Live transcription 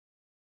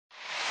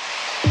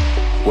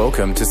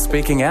Welcome to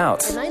Speaking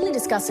Out. We're mainly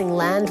discussing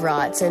land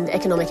rights and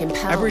economic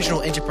empowerment.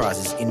 Aboriginal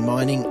enterprises in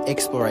mining,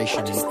 exploration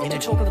and energy. I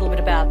just talk a little bit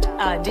about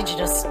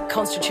Indigenous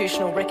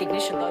constitutional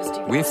recognition.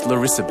 With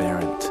Larissa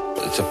Behrendt.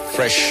 It's a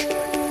fresh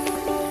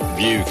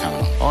view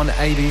coming on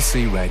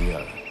ABC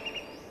Radio.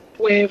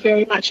 We're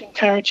very much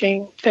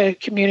encouraging the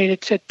community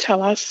to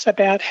tell us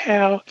about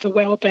how the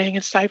wellbeing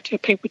and safety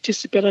of people with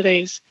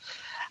disabilities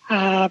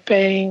are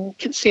being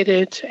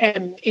considered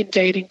and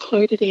indeed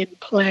included in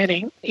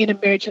planning in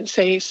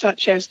emergencies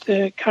such as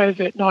the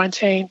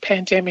COVID-19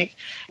 pandemic,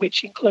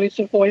 which includes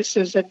the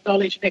voices and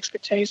knowledge and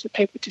expertise of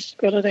people with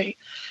disability.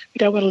 We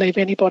don't want to leave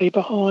anybody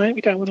behind.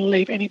 We don't want to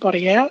leave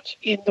anybody out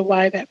in the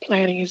way that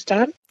planning is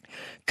done.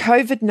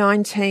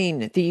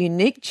 COVID-19, the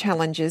unique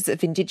challenges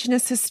of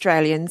Indigenous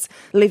Australians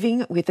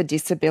living with a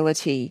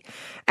disability,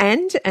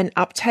 and an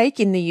uptake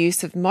in the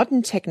use of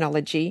modern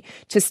technology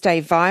to stay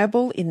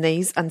viable in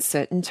these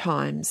uncertain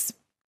times.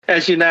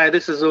 As you know,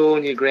 this is all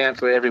new ground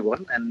for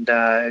everyone, and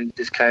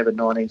this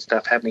COVID-19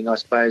 stuff happening, I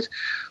suppose,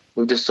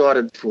 we've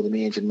decided for the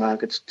Meanjin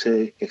markets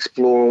to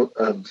explore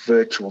a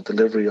virtual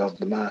delivery of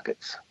the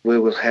markets. We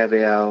will have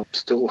our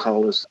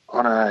stallholders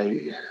on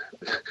a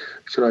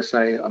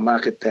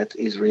market that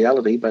is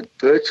reality, but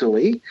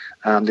virtually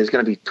there's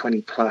going to be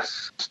 20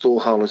 plus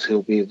stallholders who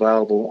will be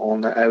available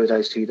over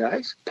those 2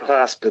 days.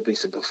 Plus there'll be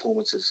some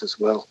performances as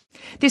well.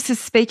 This is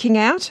Speaking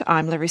Out.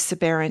 I'm Larissa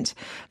Behrendt.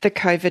 The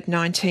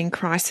COVID-19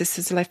 crisis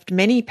has left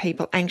many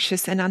people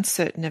anxious and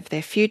uncertain of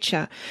their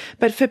future.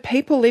 But for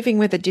people living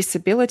with a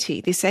disability,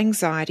 this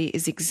anxiety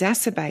is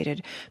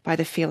exacerbated by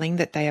the feeling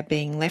that they are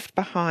being left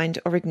behind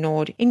or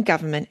ignored in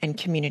government and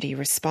community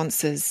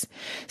responses.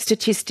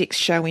 Statistics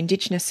show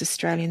Indigenous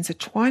Australians are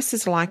twice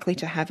as likely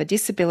to have a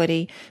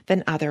disability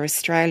than other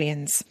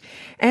Australians.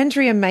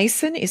 Andrea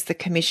Mason is the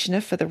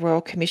Commissioner for the Royal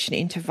Commission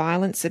into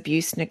Violence,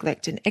 Abuse,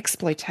 Neglect and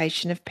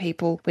Exploitation of People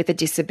with a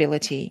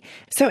Disability.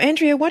 So,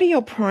 Andrea, what are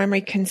your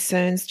primary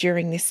concerns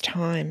during this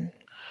time?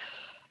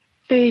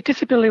 The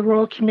Disability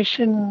Royal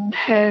Commission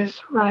has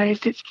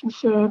raised its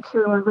concern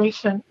through a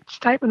recent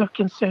statement of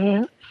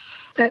concern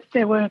that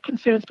there were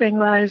concerns being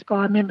raised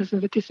by members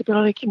of the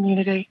disability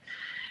community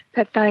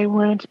that they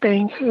weren't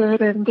being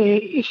heard and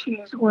their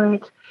issues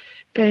weren't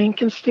being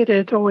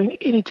considered or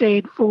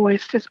indeed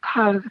voiced as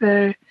part of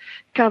the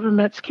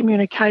government's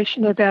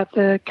communication about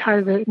the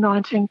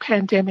COVID-19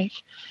 pandemic,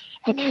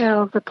 and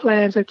how the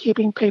plans of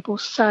keeping people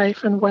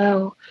safe and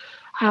well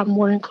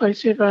were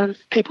inclusive of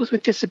people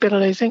with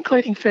disabilities,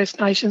 including First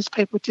Nations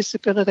people with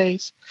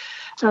disabilities.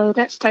 So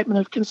that statement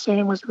of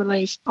concern was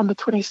released on the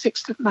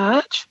 26th of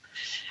March,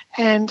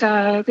 and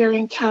very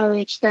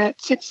encouraged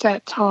that since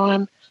that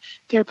time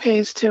there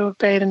appears to have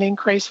been an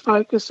increased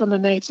focus on the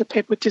needs of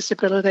people with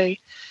disability,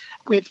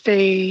 with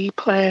the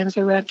plans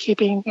around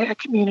keeping our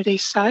community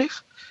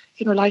safe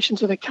in relation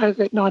to the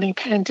COVID-19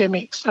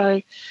 pandemic.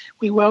 So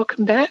we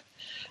welcome that.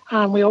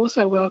 We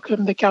also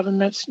welcome the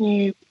government's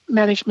new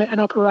management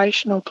and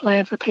operational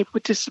plan for people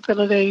with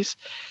disabilities.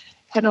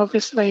 And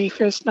obviously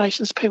First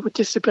Nations people with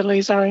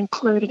disabilities are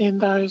included in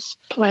those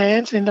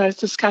plans, in those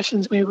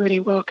discussions. We really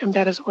welcome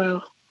that as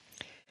well.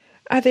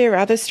 Are there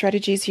other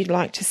strategies you'd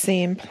like to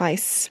see in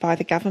place by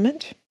the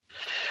government?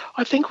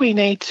 I think we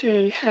need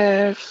to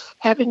have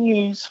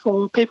avenues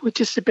for people with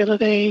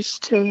disabilities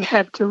to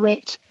have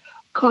direct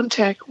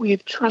contact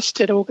with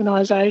trusted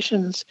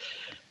organisations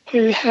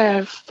who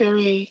have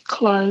very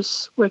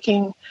close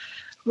working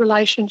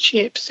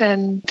relationships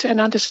and an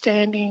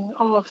understanding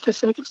of the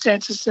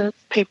circumstances of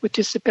people with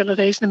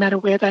disabilities, no matter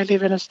where they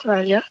live in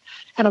Australia.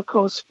 And of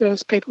course,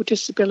 First People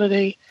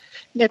Disability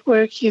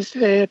Network is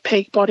the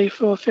peak body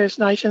for First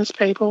Nations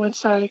people. And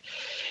so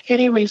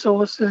any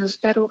resources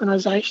that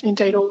organisation,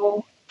 indeed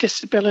all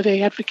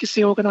disability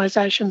advocacy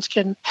organisations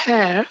can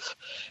have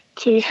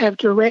to have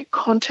direct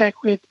contact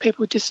with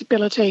people with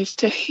disabilities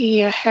to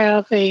hear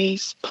how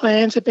these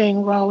plans are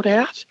being rolled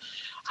out,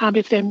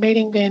 if they're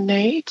meeting their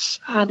needs,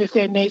 if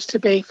there needs to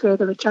be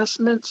further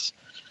adjustments.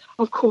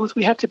 Of course,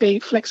 we have to be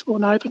flexible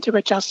and open to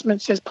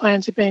adjustments as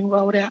plans are being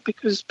rolled out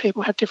because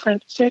people have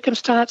different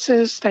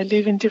circumstances, they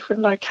live in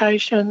different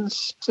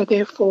locations, so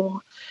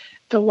therefore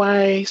the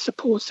way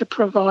supports are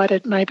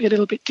provided may be a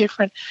little bit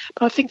different.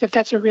 But I think that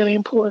that's a really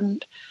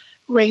important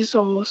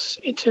resource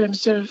in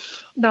terms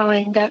of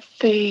knowing that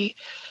the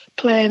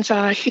plans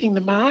are hitting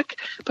the mark,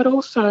 but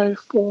also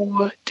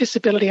for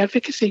disability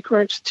advocacy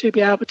groups to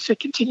be able to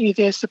continue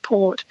their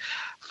support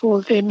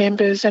for their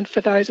members and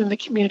for those in the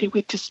community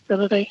with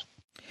disability.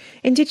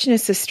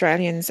 Indigenous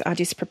Australians are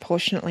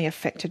disproportionately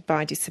affected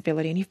by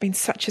disability, and you've been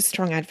such a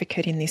strong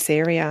advocate in this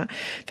area.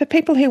 For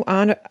people who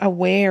aren't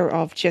aware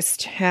of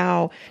just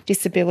how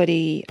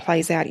disability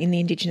plays out in the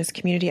Indigenous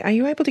community, are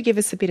you able to give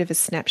us a bit of a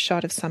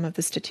snapshot of some of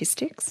the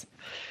statistics?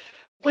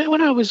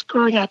 When I was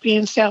growing up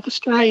in South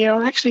Australia,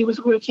 I actually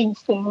was working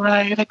for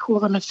they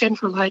call them a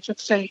central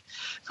agency.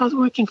 So I was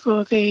working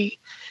for the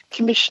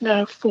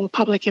Commissioner for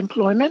Public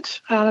Employment,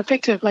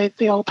 effectively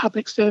the old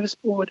Public Service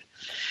Board.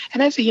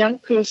 And as a young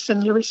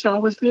person, Larissa, I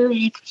was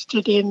very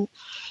interested in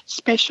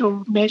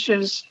special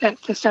measures that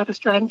the South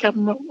Australian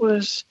government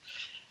was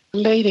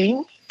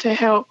leading to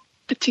help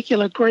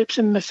particular groups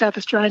in the South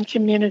Australian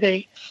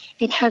community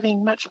in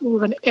having much more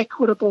of an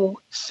equitable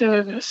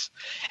service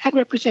and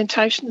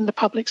representation in the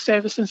public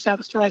service in South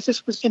Australia.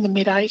 This was in the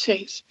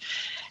mid-80s.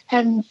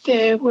 And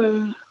there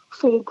were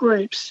 4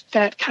 groups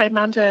that came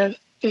under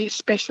these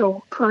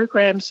special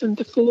programs, and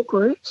the 4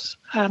 groups,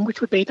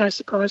 which would be no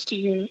surprise to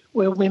you,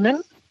 were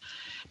women,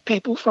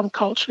 people from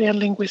culturally and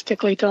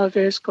linguistically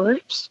diverse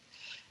groups,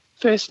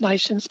 First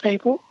Nations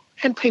people,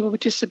 and people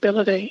with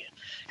disability.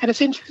 And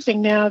it's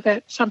interesting now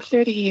that some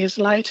 30 years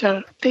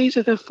later, these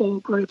are the 4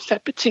 groups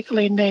that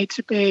particularly need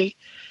to be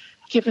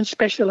given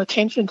special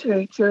attention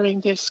to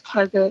during this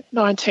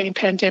COVID-19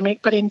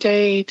 pandemic, but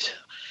indeed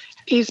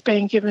is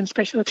being given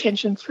special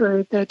attention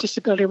through the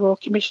Disability Royal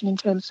Commission in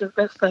terms of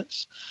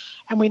reference.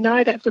 And we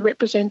know that the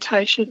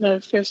representation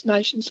of First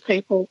Nations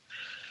people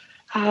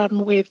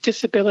with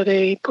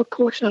disability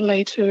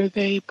proportionally to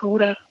the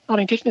broader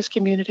non-Indigenous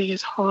community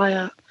is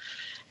higher.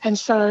 And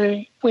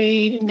so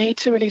we need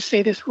to really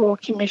see this Royal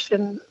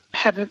Commission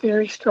have a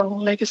very strong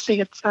legacy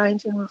of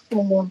change and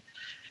reform,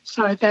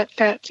 so that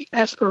that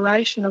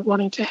aspiration of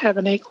wanting to have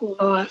an equal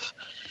life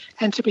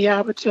and to be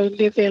able to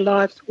live their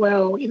lives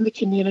well in the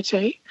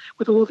community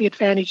with all the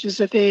advantages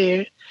are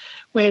there,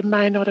 where it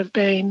may not have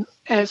been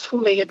as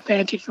fully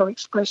advantaged or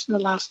expressed in the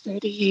last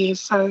 30 years.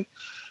 So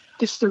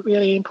this is a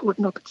really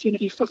important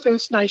opportunity for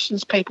First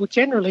Nations people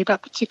generally,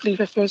 but particularly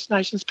for First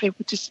Nations people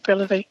with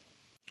disability.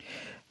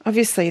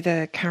 Obviously,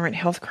 the current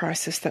health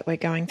crisis that we're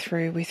going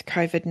through with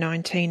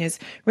COVID-19 is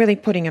really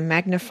putting a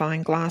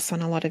magnifying glass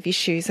on a lot of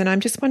issues. And I'm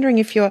just wondering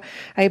if you're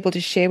able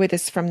to share with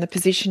us, from the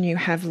position you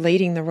have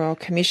leading the Royal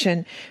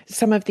Commission,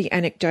 some of the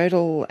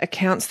anecdotal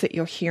accounts that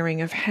you're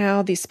hearing of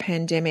how this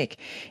pandemic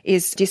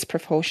is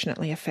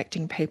disproportionately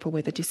affecting people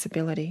with a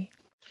disability.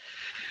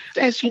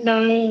 As you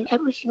know,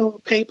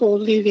 Aboriginal people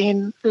live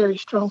in very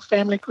strong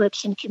family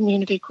groups and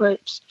community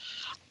groups.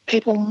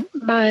 People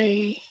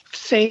may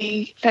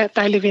see that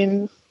they live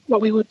in what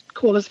we would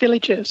call as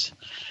villages.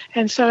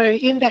 And so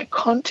in that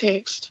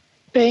context,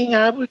 being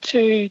able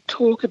to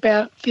talk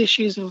about the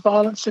issues of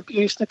violence,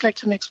 abuse,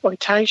 neglect and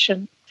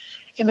exploitation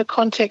in the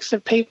context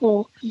of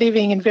people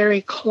living in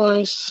very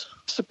close,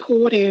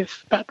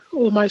 supportive but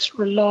almost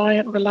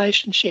reliant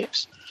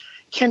relationships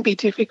can be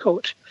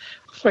difficult.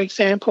 For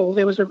example,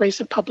 there was a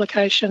recent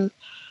publication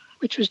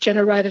which was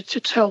generated to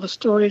tell the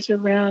stories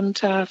around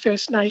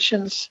First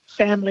Nations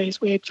families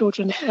where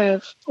children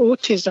have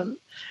autism.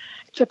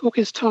 The book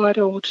is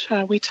titled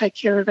We Take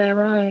Care of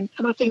Our Own,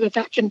 and I think that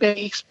that can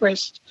be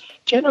expressed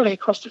generally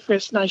across the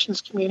First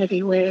Nations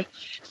community, where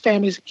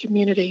families and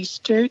communities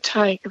do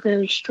take a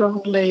very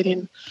strong lead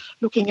in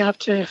looking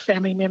after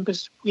family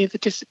members with a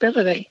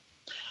disability.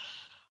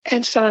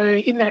 And so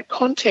in that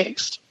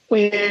context,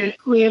 we're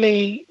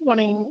really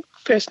wanting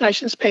First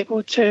Nations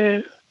people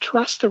to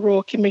trust the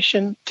Royal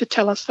Commission to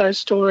tell us those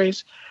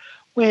stories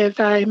where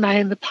they may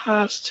in the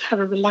past have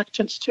a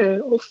reluctance to,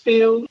 or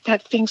feel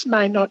that things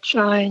may not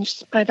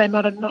change, they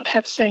might not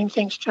have seen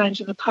things change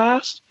in the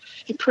past,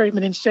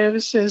 improvement in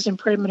services,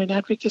 improvement in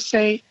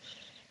advocacy,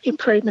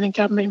 improvement in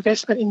government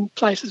investment in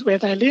places where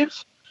they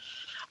live.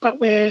 But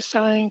we're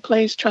saying,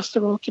 please trust the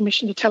Royal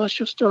Commission to tell us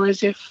your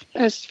stories if,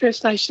 as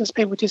First Nations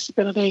people with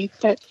disability,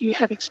 that you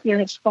have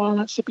experienced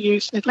violence,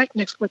 abuse, neglect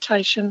and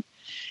exploitation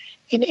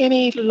in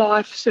any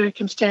life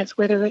circumstance,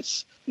 whether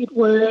it's at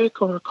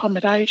work or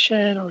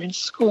accommodation or in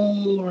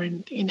school or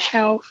in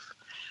health,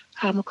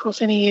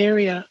 across any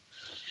area.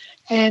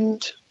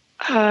 And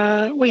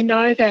we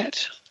know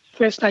that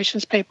First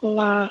Nations people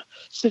are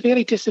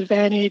severely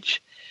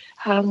disadvantaged.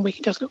 We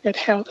can just look at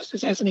health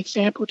as an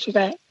example to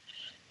that.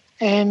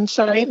 And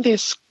so in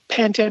this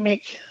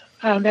pandemic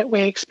that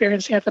we're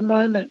experiencing at the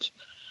moment,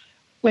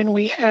 when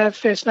we have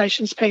First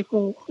Nations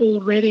people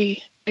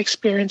already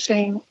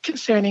experiencing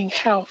concerning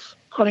health,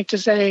 chronic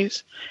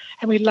disease,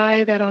 and we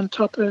lay that on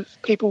top of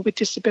people with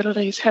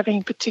disabilities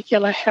having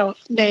particular health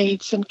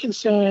needs and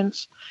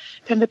concerns,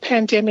 then the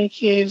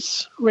pandemic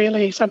is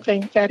really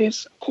something that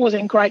is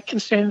causing great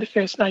concern in the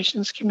First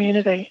Nations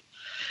community.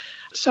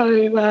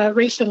 So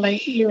recently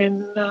here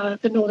in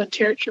the Northern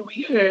Territory,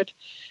 we heard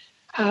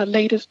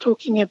leaders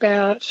talking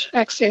about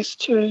access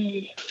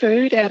to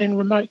food out in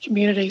remote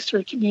communities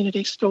through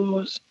community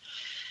stores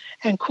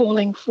and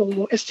calling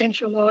for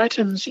essential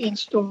items in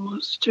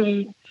stores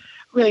to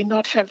really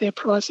not have their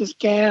prices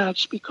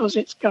gouged, because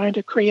it's going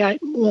to create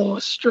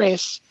more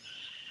stress,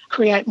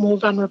 create more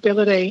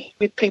vulnerability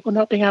with people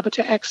not being able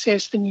to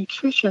access the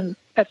nutrition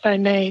that they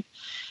need.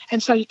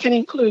 And so you can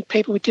include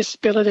people with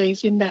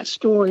disabilities in that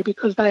story,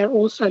 because they are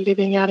also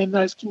living out in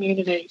those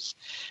communities.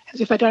 As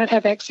if they don't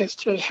have access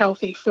to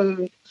healthy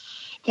food,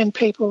 then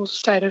people's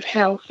state of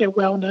health, their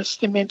wellness,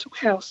 their mental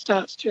health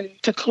starts to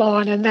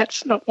decline, and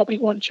that's not what we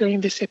want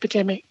during this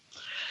epidemic.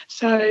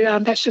 So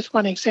that's just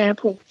one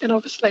example. And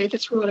obviously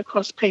that's right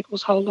across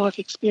people's whole life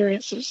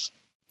experiences.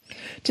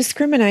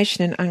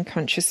 Discrimination and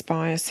unconscious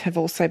bias have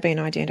also been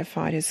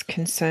identified as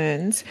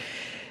concerns.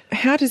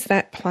 How does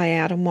that play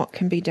out, and what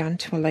can be done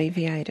to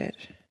alleviate it?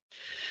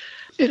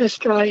 In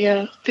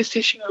Australia, this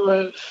issue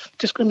of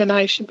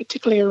discrimination,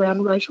 particularly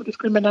around racial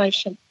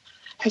discrimination,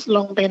 has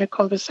long been a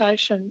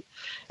conversation.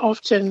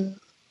 Often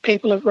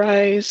people have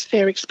raised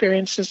their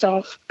experiences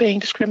of being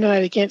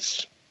discriminated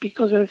against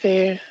because of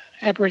their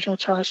Aboriginal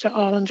Torres Strait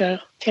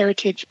Islander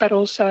heritage, but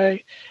also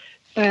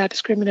they are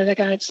discriminated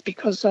against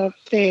because of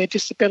their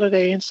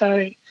disability. And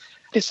so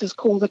this is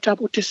called the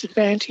double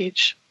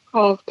disadvantage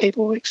of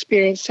people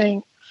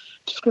experiencing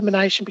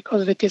discrimination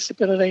because of their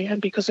disability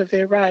and because of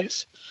their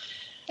race.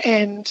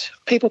 And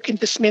people can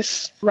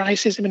dismiss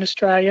racism in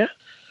Australia.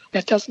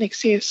 That doesn't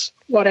exist.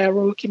 What our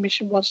Royal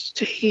Commission wants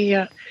to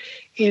hear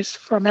is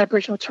from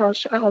Aboriginal Torres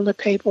Strait Islander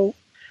people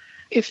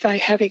if they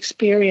have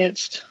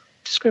experienced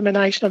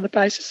discrimination on the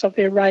basis of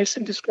their race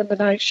and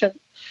discrimination.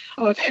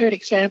 I've heard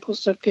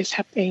examples of this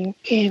happening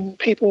in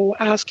people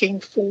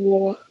asking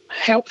for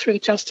help through the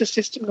justice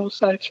system and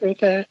also through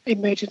the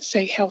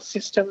emergency health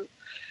system,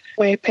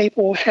 where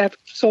people have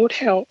sought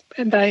help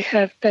and they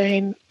have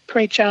been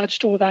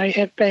prejudged or they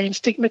have been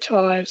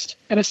stigmatised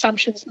and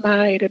assumptions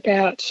made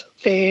about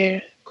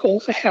their call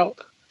for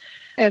help.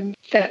 And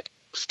that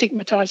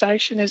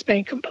stigmatisation has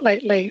been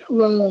completely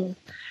wrong,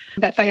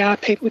 that they are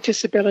people with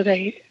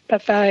disability,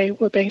 but they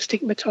were being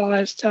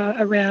stigmatised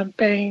around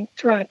being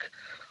drunk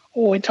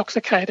or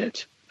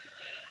intoxicated.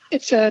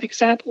 It's an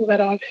example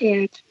that I've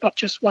heard not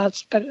just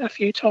once but a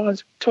few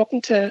times,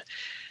 talking to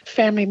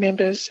family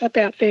members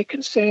about their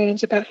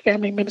concerns about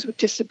family members with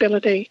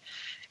disability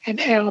and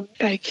how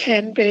they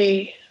can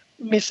be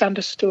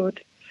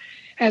misunderstood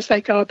as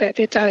they go about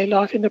their daily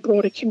life in the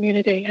broader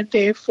community, and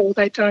therefore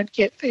they don't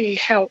get the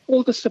help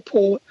or the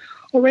support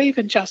or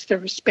even just the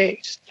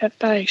respect that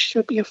they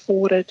should be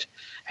afforded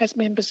as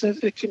members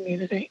of the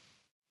community.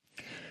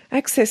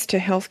 Access to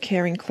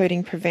healthcare,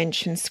 including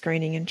prevention,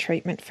 screening and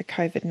treatment for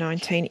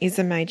COVID-19, is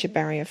a major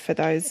barrier for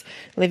those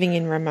living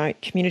in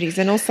remote communities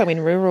and also in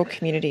rural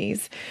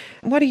communities.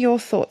 What are your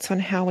thoughts on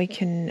how we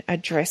can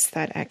address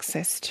that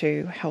access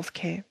to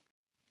healthcare?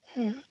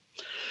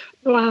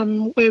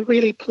 We're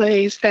really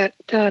pleased that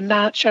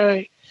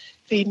NACCHO,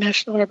 the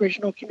National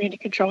Aboriginal Community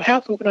Controlled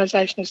Health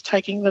Organisation, is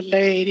taking the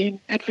lead in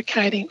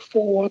advocating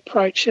for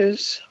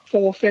approaches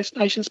for First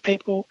Nations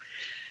people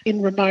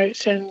in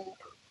remote and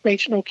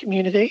regional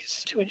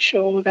communities to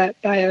ensure that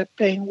they are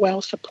being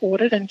well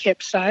supported and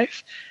kept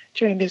safe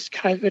during this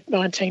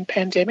COVID-19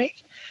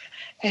 pandemic.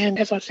 And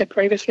as I said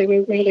previously,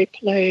 we're really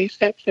pleased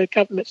that the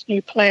government's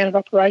new plan and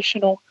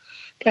operational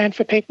plan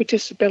for people with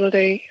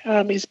disability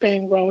is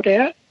being rolled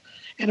out.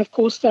 And of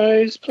course,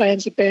 those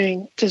plans are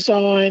being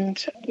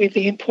designed with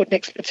the input and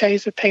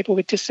expertise of people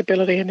with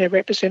disability and their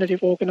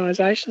representative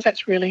organisations.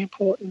 That's really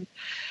important.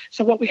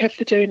 So what we have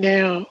to do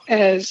now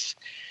as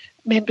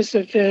members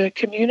of the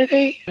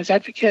community, as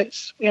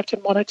advocates, we have to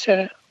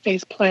monitor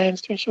these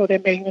plans to ensure they're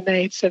meeting the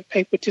needs of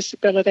people with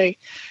disability.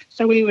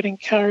 So we would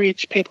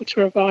encourage people to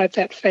provide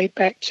that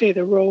feedback to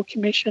the Royal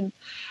Commission,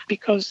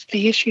 because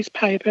the issues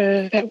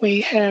paper that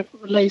we have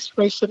released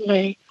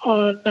recently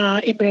on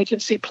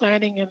emergency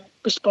planning and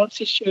response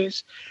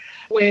issues,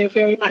 we're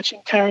very much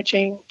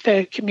encouraging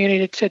the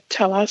community to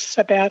tell us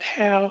about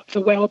how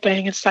the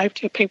wellbeing and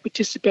safety of people with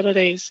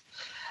disabilities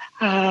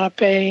are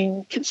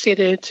being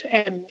considered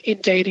and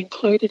indeed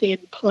included in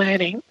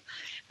planning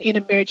in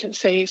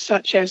emergencies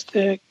such as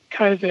the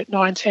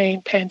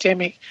COVID-19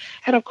 pandemic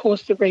and, of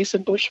course, the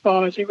recent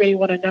bushfires. We really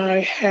want to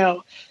know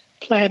how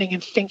planning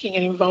and thinking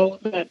and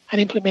involvement and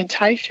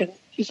implementation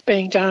is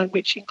being done,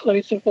 which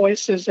includes the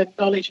voices and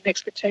knowledge and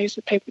expertise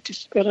of people with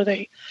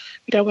disability.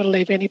 We don't want to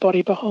leave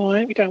anybody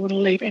behind. We don't want to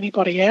leave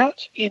anybody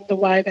out in the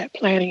way that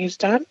planning is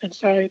done. And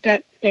so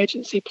that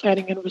emergency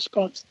planning and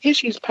response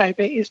issues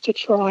paper is to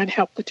try and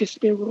help the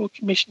Disability Royal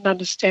Commission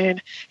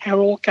understand how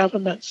all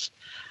governments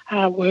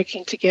are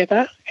working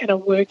together and are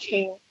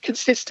working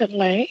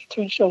consistently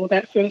to ensure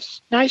that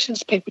First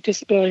Nations people with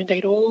disability,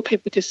 indeed all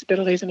people with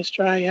disabilities in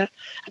Australia,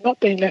 are not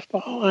being left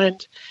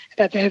behind,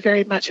 that they're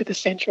very much at the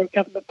centre of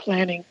government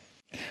planning.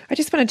 I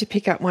just wanted to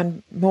pick up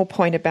one more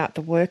point about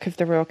the work of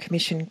the Royal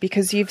Commission,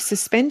 because you've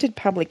suspended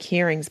public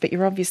hearings, but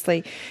you're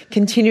obviously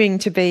continuing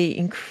to be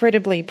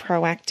incredibly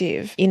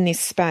proactive in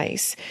this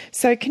space.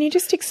 So can you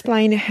just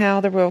explain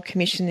how the Royal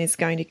Commission is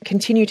going to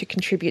continue to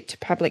contribute to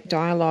public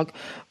dialogue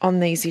on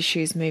these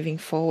issues moving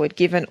forward,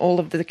 given all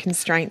of the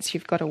constraints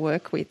you've got to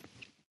work with?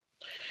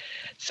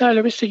 So,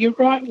 Larissa, you're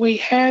right. We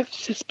have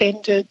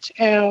suspended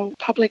our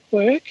public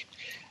work.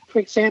 For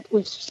example,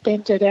 we've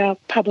suspended our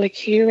public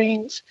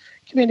hearings,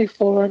 community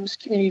forums,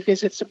 community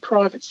visits and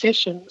private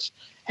sessions.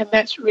 And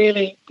that's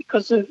really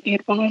because of the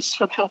advice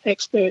from health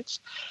experts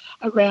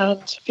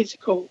around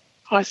physical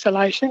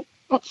isolation,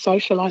 not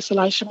social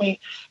isolation. We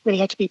really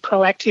have to be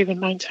proactive in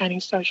maintaining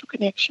social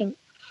connection.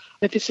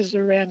 But this is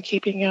around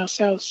keeping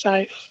ourselves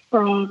safe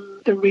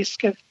from the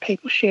risk of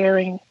people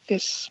sharing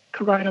this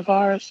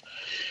coronavirus.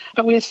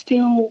 But we're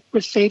still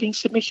receiving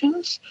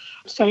submissions,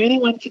 so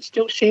anyone can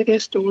still share their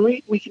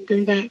story. We can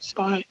do that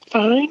by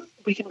phone.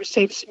 We can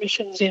receive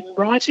submissions in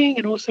writing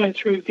and also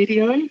through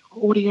video,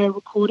 audio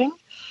recording.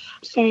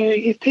 So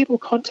if people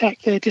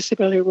contact the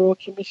Disability Royal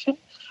Commission,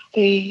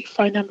 the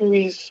phone number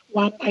is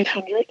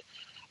 1800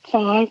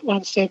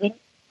 517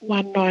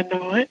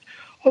 199,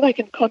 or they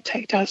can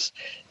contact us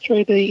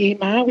through the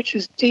email, which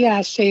is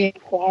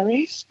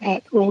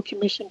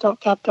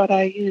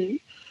drcinquiries@royalcommission.gov.au.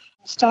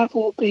 Staff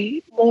will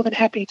be more than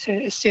happy to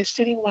assist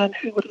anyone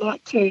who would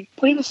like to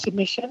put in a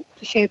submission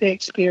to share their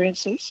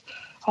experiences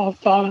of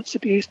violence,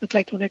 abuse,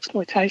 neglect or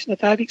exploitation that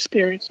they've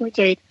experienced, or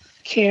indeed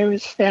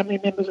carers, family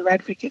members or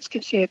advocates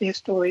can share their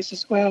stories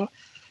as well.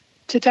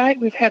 To date,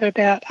 we've had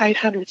about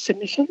 800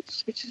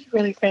 submissions, which is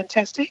really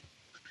fantastic.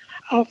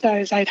 Of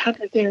those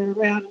 800, there are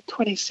around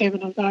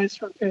 27 of those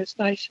from First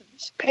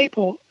Nations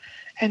people.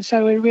 And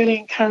so we're really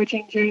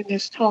encouraging during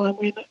this time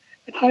when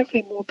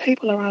hopefully more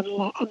people are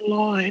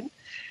online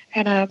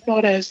and are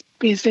not as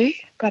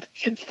busy but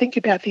can think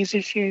about these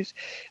issues,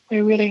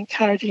 we're really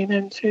encouraging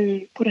them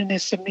to put in their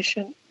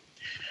submission.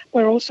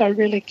 We're also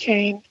really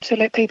keen to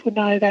let people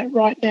know that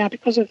right now,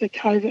 because of the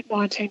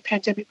COVID-19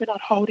 pandemic, we're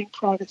not holding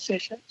private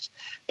sessions,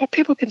 but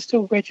people can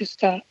still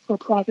register for a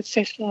private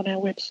session on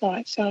our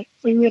website. So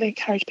we really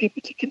encourage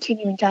people to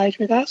continue to engage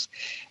with us.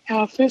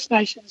 Our First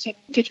Nations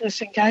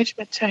Indigenous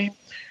engagement team,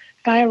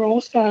 they are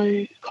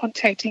also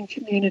contacting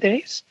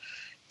communities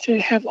to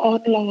have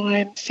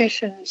online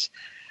sessions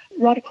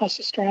right across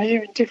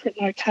Australia in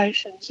different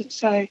locations. And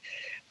so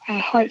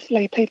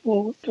hopefully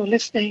people who are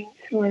listening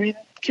who are in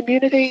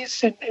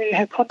communities and who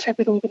have contact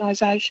with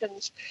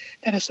organisations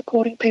that are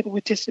supporting people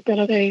with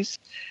disabilities,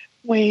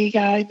 we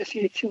in the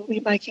future will be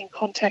making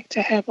contact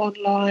to have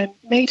online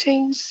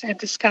meetings and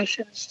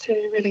discussions to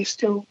really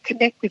still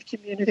connect with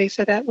communities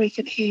so that we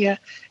can hear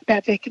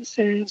about their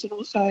concerns, and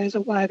also as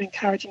a way of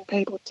encouraging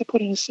people to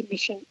put in a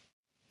submission.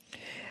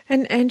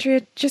 And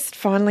Andrea, just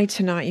finally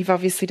tonight, you've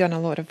obviously done a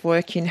lot of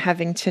work in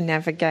having to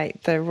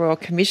navigate the Royal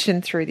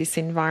Commission through this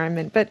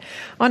environment, but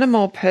on a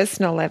more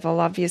personal level,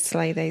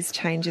 obviously these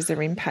changes are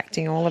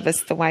impacting all of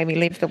us, the way we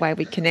live, the way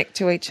we connect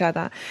to each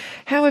other.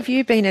 How have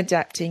you been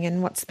adapting,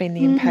 and what's been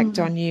the impact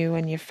on you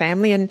and your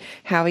family, and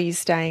how are you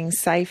staying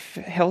safe,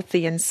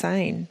 healthy and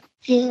sane?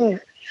 Yeah,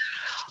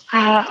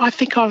 I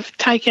think I've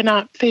taken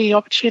up the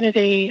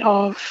opportunity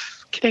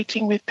of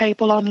connecting with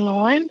people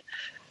online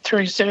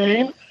through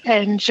Zoom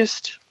and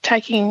just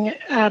taking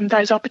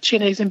those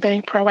opportunities and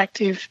being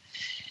proactive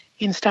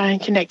in staying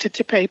connected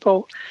to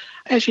people.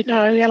 As you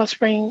know, Alice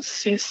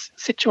Springs is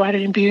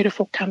situated in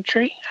beautiful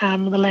country, the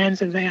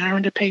lands of the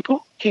Aranda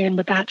people here in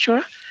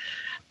Mabachua.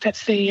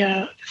 That's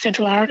the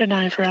Central Aranda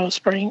name for Alice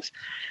Springs.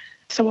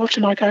 So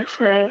often I go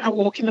for a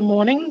walk in the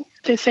morning.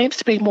 There seems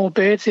to be more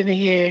birds in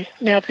the air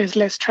now. There's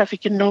less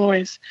traffic and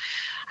noise,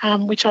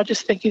 which I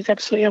just think is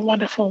absolutely a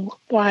wonderful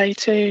way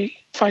to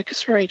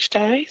focus for each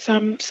day.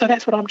 So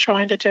that's what I'm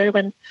trying to do,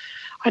 and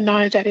I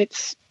know that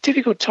it's a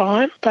difficult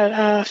time, but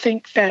I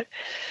think that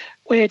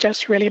we're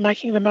just really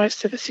making the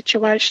most of the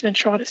situation and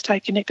trying to stay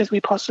connected as we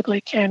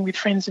possibly can with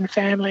friends and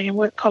family and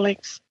work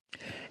colleagues.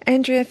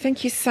 Andrea,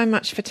 thank you so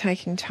much for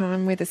taking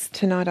time with us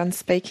tonight on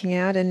Speaking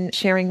Out and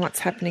sharing what's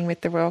happening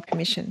with the Royal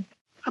Commission.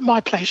 My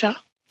pleasure.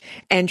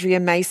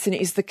 Andrea Mason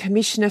is the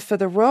Commissioner for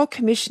the Royal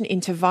Commission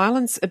into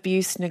Violence,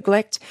 Abuse,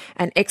 Neglect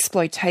and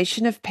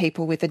Exploitation of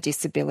People with a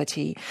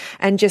Disability.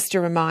 And just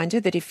a reminder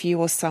that if you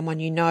or someone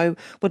you know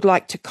would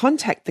like to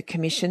contact the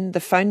Commission,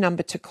 the phone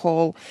number to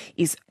call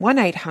is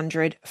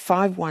 1800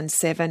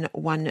 517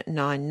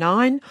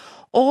 199,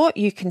 or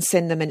you can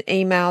send them an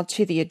email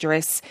to the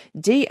address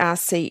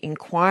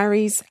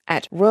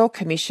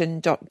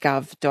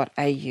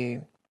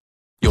drcinquiries@royalcommission.gov.au.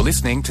 You're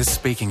listening to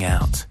Speaking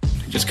Out.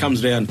 It just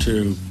comes down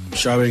to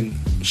showing,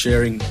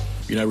 sharing,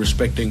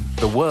 respecting.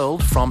 The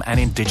world from an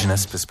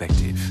Indigenous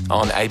perspective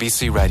on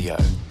ABC Radio.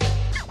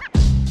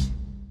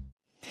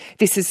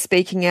 This is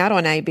Speaking Out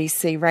on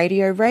ABC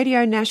Radio,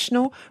 Radio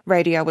National,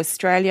 Radio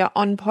Australia,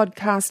 on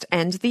podcast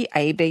and the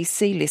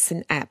ABC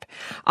Listen app.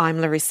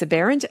 I'm Larissa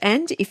Behrendt,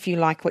 and if you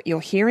like what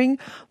you're hearing,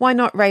 why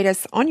not rate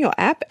us on your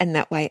app, and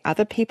that way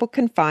other people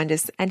can find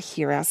us and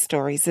hear our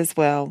stories as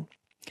well.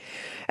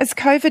 As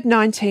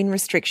COVID-19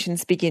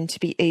 restrictions begin to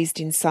be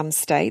eased in some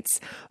states,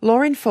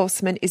 law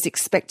enforcement is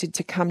expected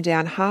to come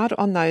down hard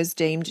on those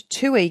deemed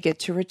too eager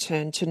to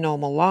return to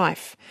normal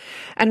life.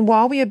 And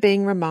while we are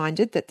being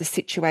reminded that the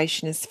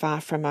situation is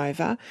far from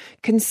over,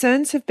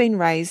 concerns have been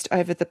raised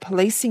over the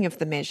policing of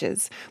the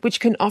measures, which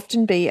can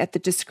often be at the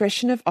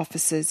discretion of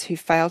officers who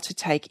fail to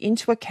take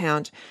into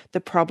account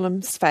the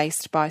problems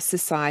faced by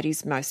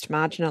society's most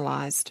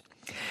marginalised.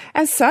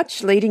 As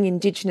such, leading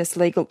Indigenous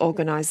legal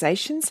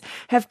organisations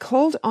have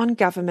called on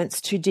governments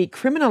to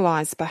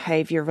decriminalise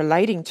behaviour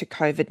relating to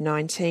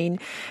COVID-19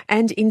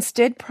 and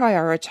instead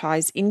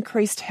prioritise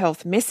increased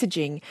health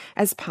messaging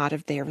as part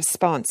of their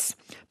response.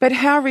 But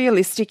how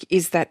realistic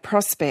is that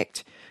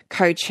prospect?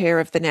 Co-chair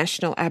of the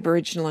National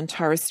Aboriginal and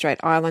Torres Strait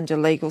Islander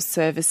Legal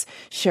Service,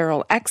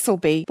 Cheryl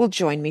Axelby, will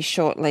join me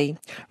shortly.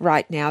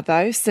 Right now,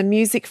 though, some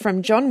music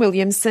from John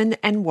Williamson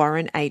and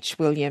Warren H.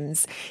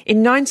 Williams.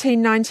 In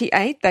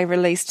 1998, they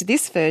released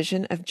this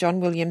version of John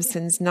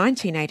Williamson's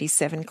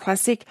 1987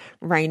 classic,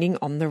 Raining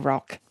on the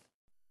Rock.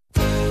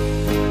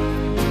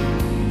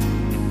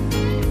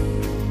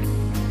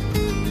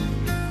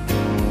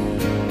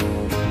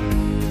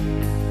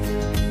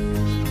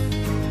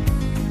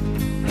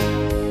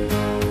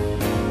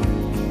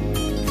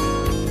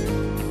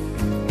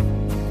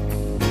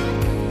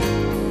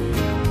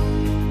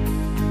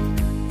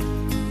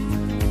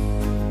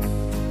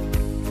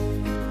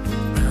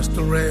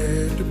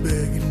 to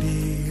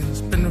burgundy and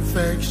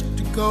Spinifex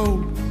to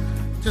gold.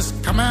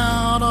 Just come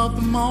out of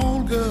the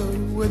mold, girl,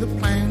 where the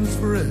plains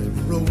forever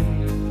roll.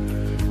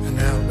 And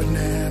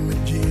Albany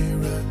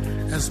Madeira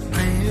has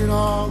painted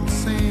all the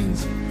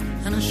scenes,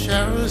 and a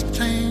shower has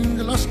changed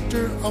the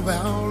luster of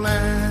our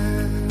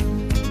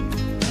land.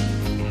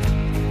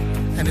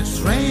 And it's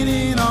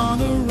raining on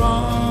the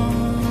rock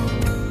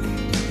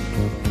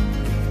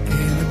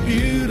in a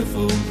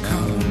beautiful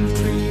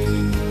country.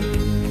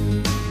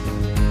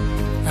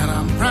 And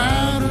I'm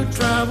proud to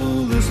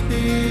travel this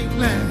big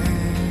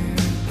land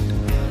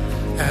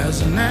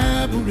as an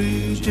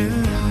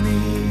Aborigine.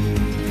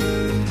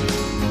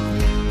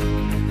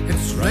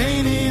 It's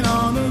raining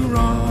on the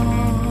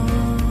rock,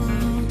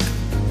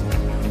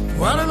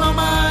 what an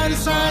almighty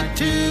sight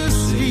to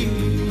see.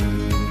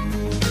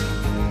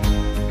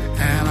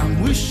 And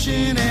I'm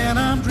wishing and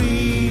I'm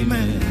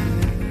dreaming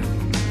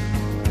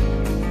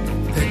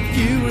that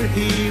you were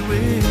here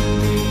with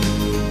me.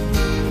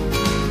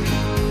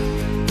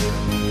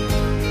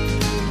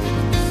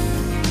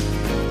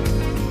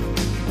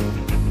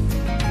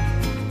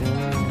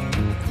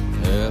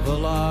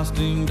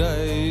 Everlasting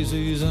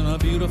daisies and a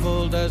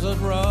beautiful desert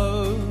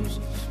rose.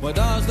 Where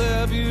does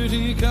their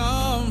beauty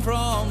come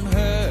from?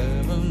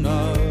 Heaven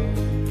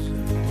knows.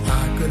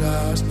 I could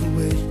ask the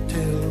way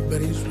till,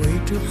 but he's way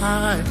too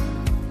high.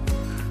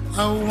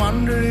 I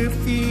wonder if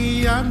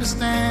he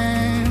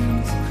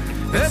understands.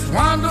 It's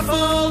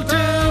wonderful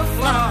to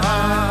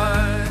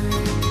fly,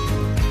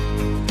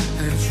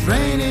 and it's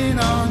raining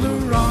on the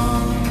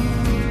rock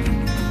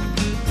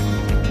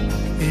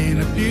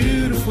in a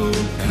beautiful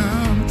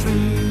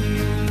country.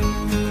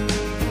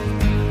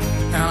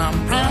 And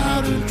I'm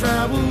proud to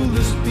travel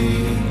this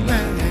big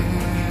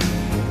land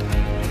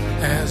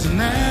as an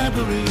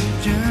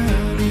Aborigine.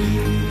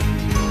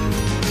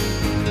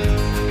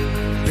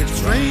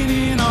 It's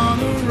raining on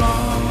the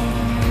rock,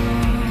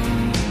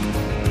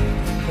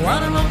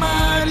 what an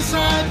almighty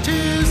sight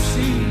to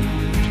see.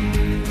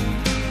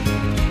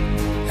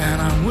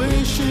 And I'm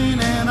wishing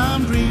and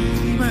I'm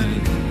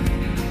dreaming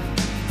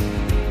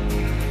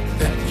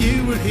that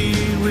you were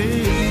here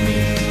with me.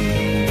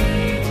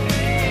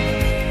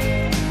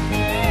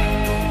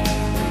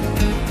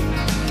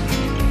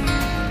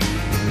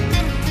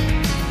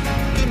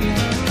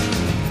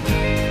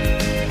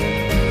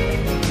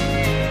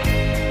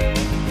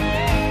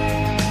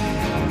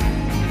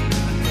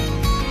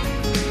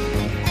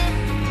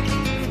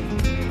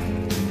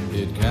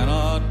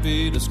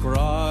 Be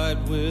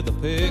described with a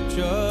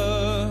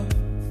picture,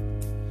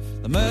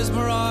 the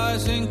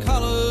mesmerizing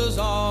colors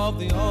of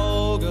the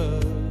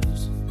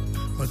Olgas,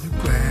 or the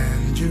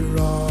grandeur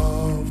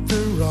of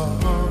the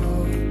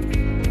rock.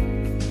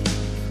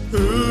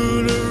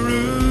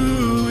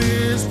 Uluru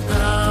is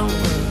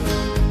power.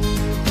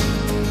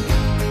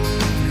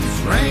 It's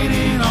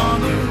raining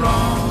on the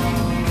rock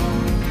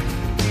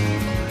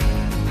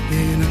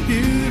in a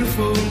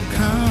beautiful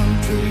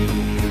country.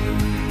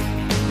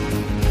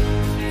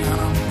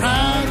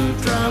 Proud to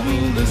travel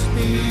this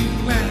big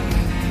land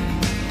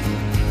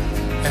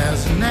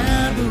as an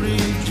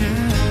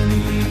Aborigine.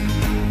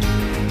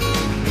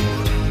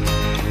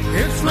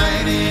 It's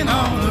raining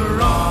on the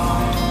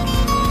rock,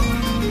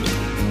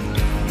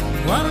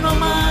 what an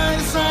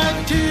almighty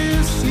sight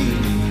to see.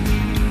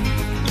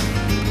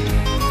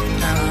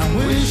 And I'm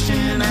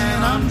wishing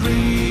and I'm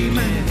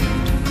dreaming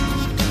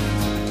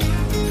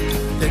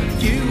that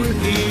you were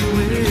here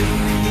with me.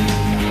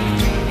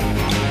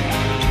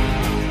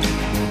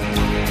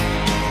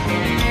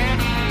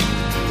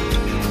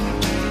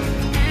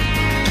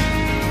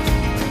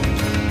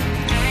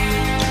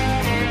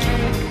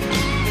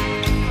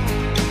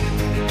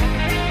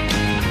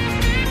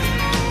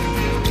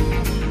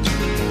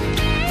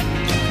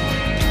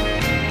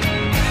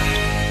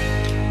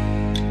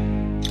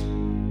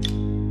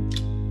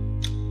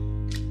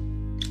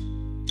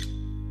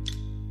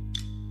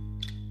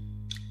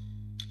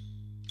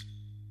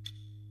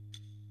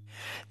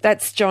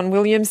 That's John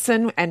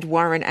Williamson and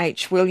Warren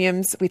H.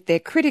 Williams with their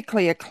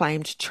critically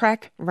acclaimed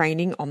track,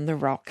 Raining on the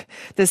Rock.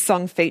 The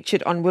song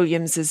featured on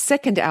Williams'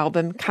 second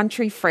album,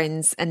 Country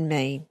Friends and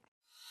Me.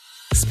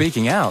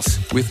 Speaking Out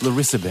with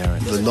Larissa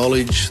Behrendt. The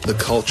knowledge, the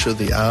culture,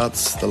 the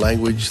arts, the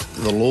language,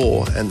 the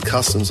law and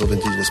customs of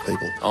Indigenous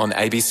people. On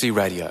ABC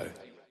Radio.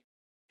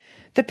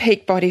 The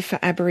peak body for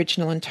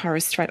Aboriginal and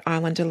Torres Strait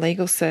Islander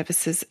legal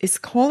services is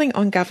calling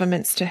on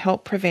governments to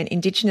help prevent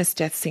Indigenous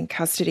deaths in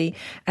custody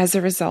as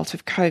a result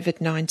of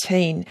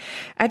COVID-19.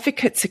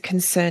 Advocates are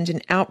concerned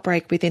an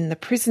outbreak within the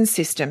prison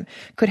system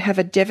could have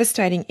a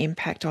devastating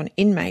impact on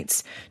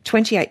inmates,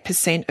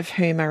 28% of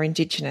whom are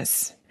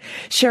Indigenous.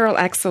 Cheryl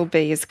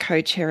Axelby is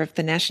co-chair of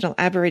the National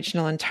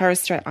Aboriginal and Torres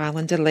Strait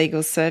Islander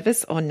Legal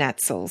Service, or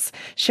NATSLS.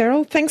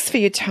 Cheryl, thanks for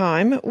your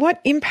time. What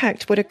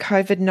impact would a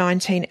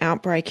COVID-19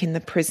 outbreak in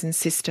the prison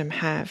system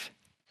have?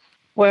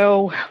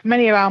 Well,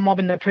 many of our mob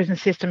in the prison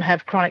system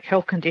have chronic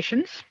health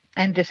conditions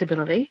and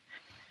disability.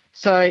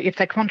 So if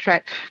they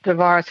contract the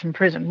virus in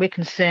prison, we're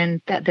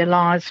concerned that their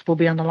lives will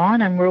be on the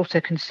line, and we're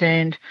also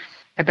concerned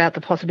about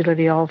the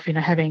possibility of,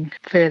 having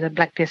further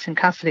black deaths and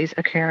custodies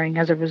occurring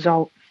as a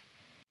result.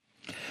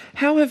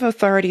 How have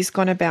authorities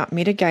gone about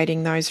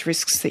mitigating those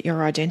risks that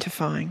you're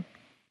identifying?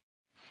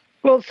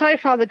 Well, so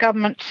far the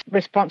government's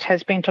response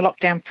has been to lock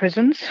down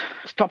prisons,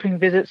 stopping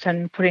visits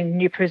and putting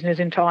new prisoners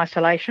into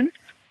isolation.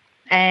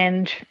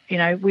 And,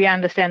 we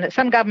understand that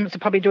some governments are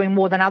probably doing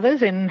more than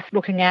others in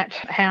looking at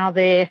how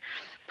they're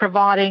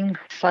providing,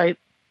 so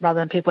rather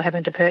than people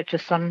having to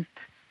purchase some,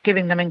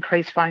 giving them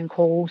increased phone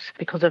calls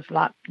because of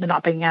they're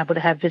not being able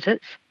to have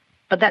visits.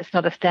 But that's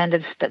not a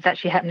standard that's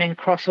actually happening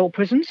across all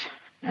prisons.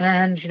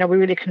 And, we're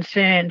really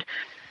concerned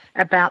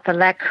about the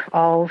lack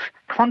of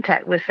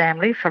contact with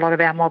family for a lot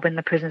of our mob in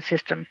the prison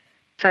system.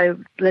 So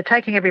they're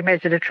taking every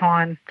measure to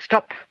try and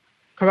stop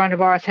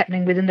coronavirus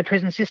happening within the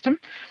prison system.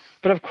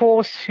 But of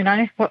course,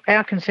 what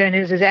our concern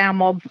is our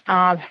mob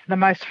are the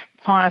most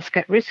highest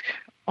at risk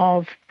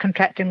of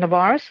contracting the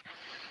virus.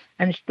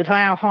 And with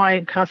our high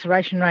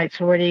incarceration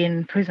rates already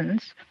in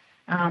prisons,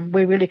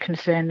 we're really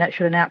concerned that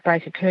should an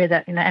outbreak occur,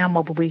 that our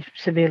mob will be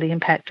severely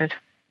impacted.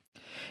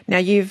 Now,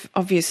 you've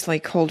obviously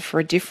called for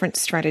a different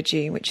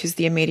strategy, which is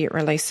the immediate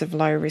release of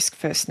low-risk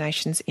First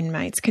Nations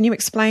inmates. Can you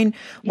explain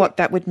what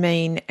that would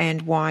mean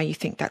and why you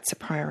think that's a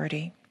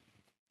priority?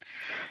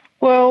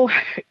 Well,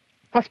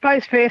 I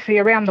suppose firstly,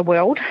 around the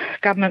world,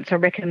 governments are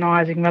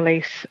recognising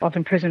release of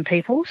imprisoned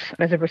peoples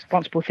as a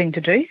responsible thing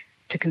to do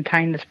to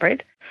contain the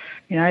spread.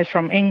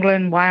 From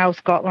England, Wales,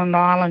 Scotland,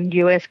 Ireland,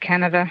 US,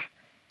 Canada,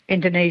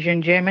 Indonesia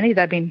and Germany,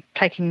 they've been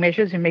taking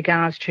measures in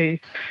regards to,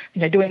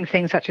 doing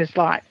things such as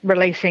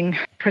releasing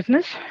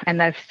prisoners, and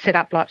they've set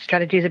up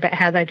strategies about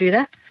how they do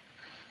that.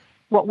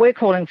 What we're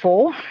calling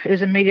for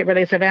is immediate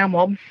release of our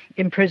mob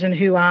in prison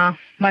who are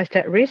most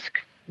at risk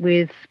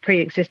with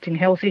pre-existing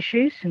health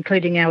issues,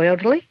 including our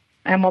elderly,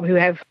 our mob who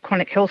have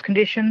chronic health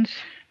conditions,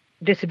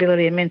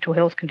 disability and mental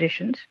health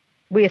conditions.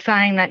 We are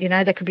saying that,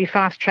 there could be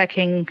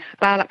fast-tracking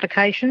bail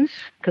applications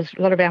because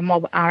a lot of our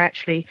mob are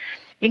actually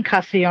in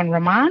custody on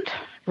remand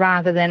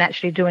rather than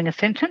actually doing a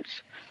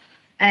sentence.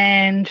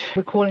 And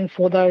we're calling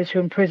for those who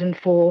are imprisoned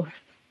for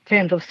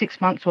terms of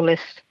 6 months or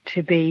less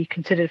to be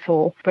considered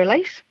for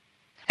release.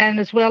 And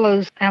as well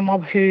as our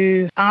mob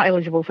who are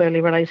eligible for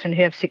early release and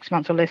who have 6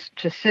 months or less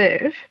to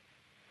serve,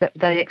 that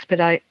they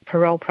expedite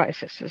parole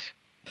processes.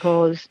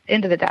 Because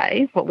end of the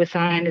day, what we're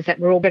saying is that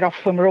we're all better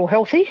off when we're all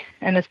healthy,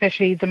 and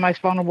especially the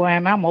most vulnerable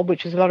our mob,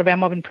 which is a lot of our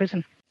mob in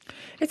prison.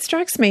 It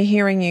strikes me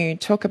hearing you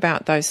talk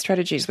about those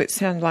strategies, which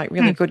sound like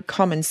really good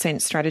common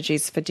sense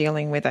strategies for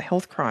dealing with a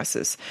health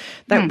crisis.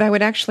 They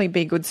would actually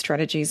be good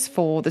strategies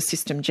for the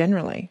system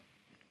generally.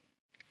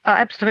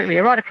 Absolutely.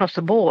 Right across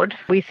the board,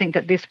 we think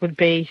that this would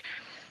be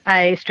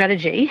a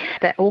strategy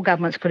that all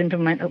governments could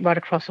implement right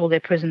across all their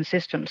prison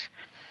systems.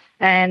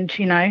 And,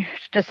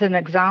 just an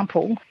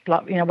example,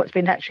 what's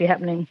been actually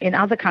happening in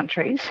other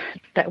countries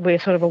that we're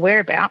sort of aware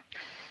about,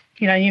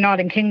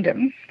 United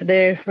Kingdom,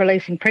 they're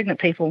releasing pregnant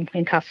people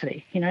in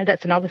custody.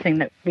 That's another thing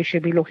that we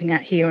should be looking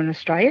at here in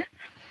Australia.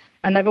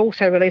 And they've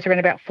also released around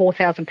about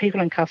 4,000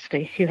 people in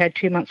custody who had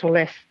 2 months or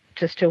less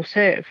to still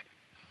serve.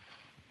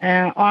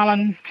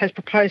 Ireland has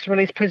proposed to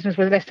release prisoners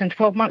with less than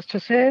 12 months to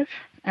serve.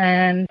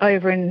 And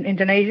over in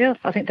Indonesia,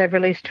 I think they've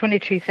released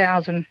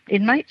 22,000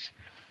 inmates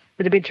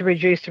with a bid to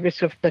reduce the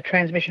risk of the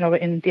transmission of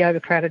it in the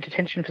overcrowded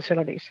detention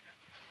facilities.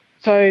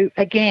 So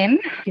again,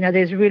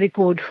 there's really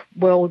good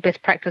world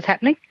best practice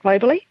happening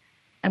globally.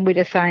 And we're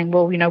just saying,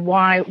 well,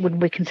 why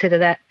wouldn't we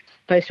consider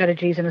those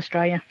strategies in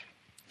Australia?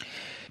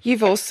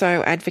 You've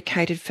also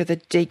advocated for the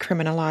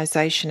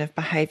decriminalisation of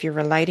behaviour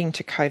relating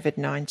to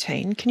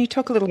COVID-19. Can you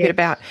talk a little bit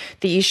about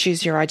the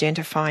issues you're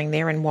identifying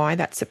there and why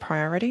that's a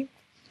priority?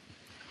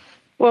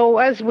 Well,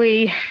 as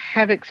we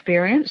have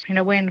experienced,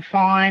 when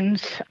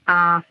fines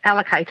are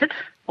allocated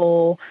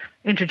or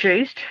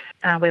introduced,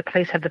 where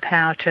police have the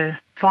power to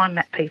fine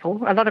that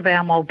people, a lot of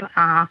our mob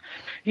are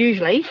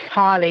usually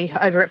highly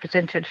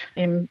overrepresented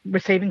in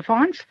receiving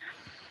fines.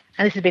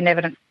 And this has been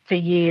evident for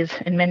years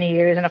in many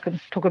areas. And I can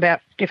talk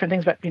about different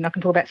things, but I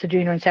can talk about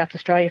Ceduna in South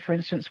Australia, for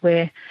instance,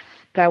 where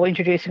they were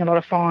introducing a lot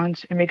of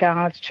fines in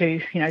regards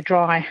to,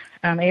 dry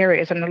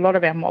areas. And a lot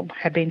of our mob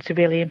have been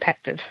severely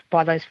impacted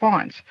by those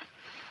fines.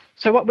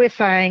 So what we're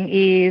saying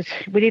is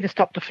we need to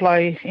stop the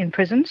flow in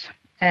prisons,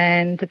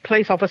 and the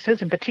police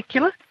officers in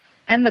particular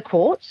and the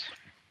courts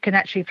can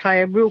actually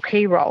play a real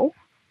key role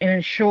in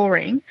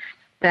ensuring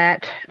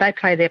that they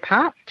play their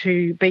part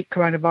to beat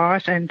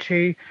coronavirus and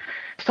to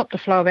stop the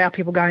flow of our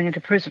people going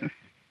into prison.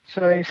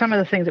 So some of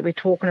the things that we're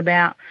talking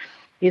about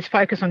is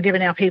focus on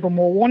giving our people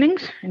more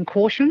warnings and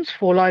cautions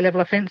for low-level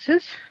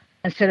offences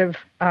instead of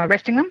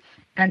arresting them,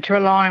 and to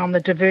rely on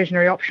the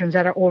diversionary options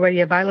that are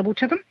already available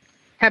to them.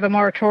 Have a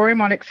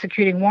moratorium on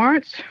executing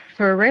warrants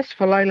for arrest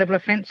for low-level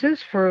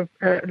offences for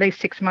at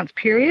least 6 months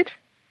period,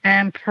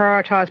 and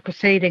prioritise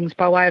proceedings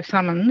by way of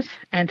summons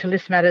and to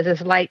list matters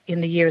as late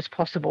in the year as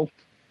possible.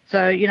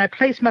 So,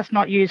 police must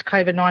not use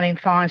COVID-19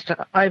 fines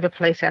to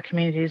over-police our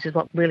communities is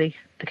what really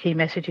the key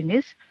messaging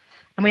is.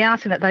 And we're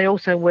asking that they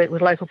also work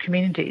with local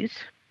communities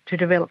to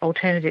develop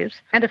alternatives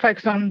and to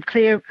focus on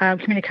clear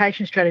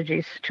communication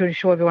strategies to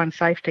ensure everyone's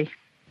safety.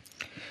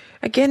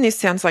 Again, this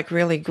sounds like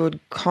really good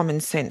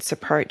common sense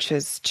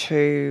approaches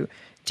to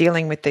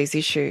dealing with these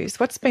issues.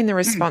 What's been the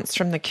response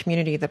from the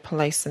community, the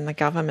police and the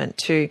government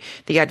to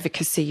the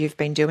advocacy you've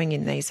been doing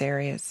in these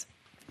areas?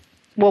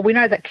 Well, we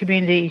know that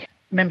community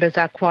members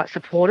are quite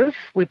supportive.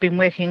 We've been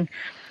working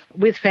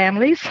with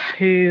families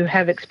who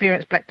have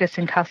experienced black deaths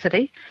in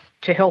custody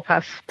to help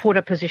us put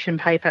a position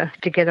paper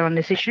together on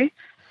this issue.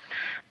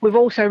 We've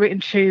also written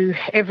to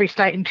every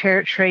state and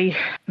territory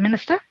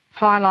minister,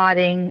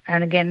 highlighting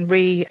and again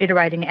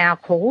reiterating our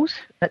calls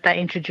that they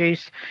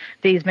introduce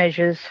these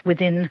measures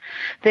within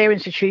their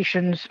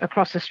institutions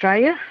across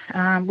Australia.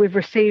 We've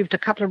received a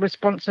couple of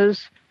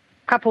responses,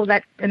 a couple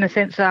that in a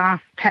sense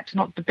are perhaps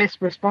not the best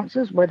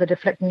responses, where they're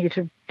deflecting you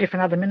to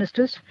different other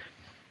ministers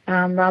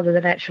rather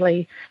than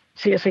actually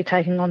seriously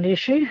taking on the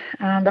issue.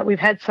 But we've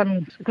had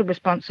some good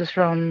responses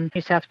from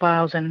New South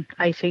Wales and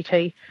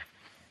ACT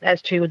as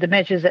to the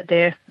measures that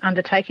they're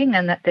undertaking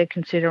and that they're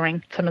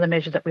considering some of the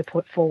measures that we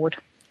put forward.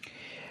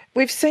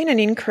 We've seen an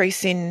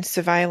increase in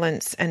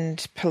surveillance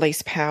and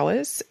police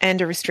powers and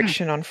a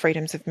restriction on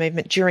freedoms of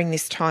movement during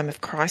this time of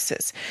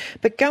crisis.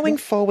 But going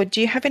forward,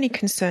 do you have any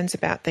concerns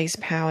about these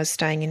powers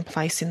staying in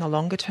place in the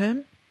longer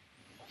term?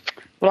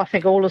 Well, I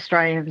think all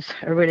Australians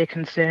are really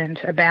concerned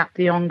about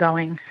the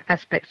ongoing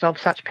aspects of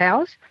such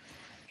powers.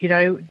 You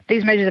know,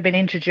 these measures have been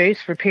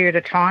introduced for a period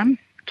of time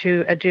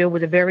to deal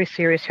with a very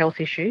serious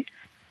health issue.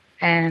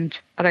 And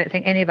I don't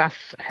think any of us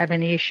have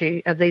any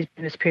issue of these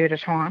in this period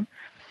of time.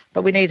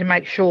 But we need to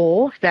make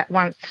sure that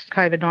once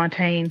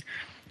COVID-19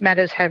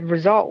 matters have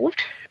resolved,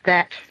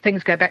 that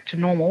things go back to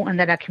normal and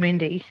that our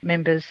community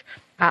members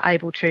are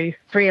able to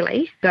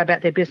freely go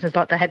about their business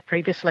like they had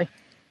previously.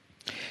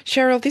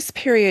 Cheryl, this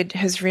period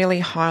has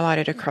really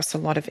highlighted across a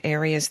lot of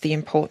areas the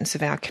importance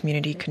of our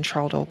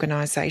community-controlled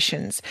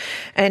organisations.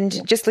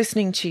 And just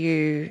listening to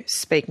you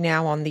speak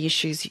now on the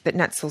issues that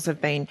NATSLs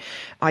have been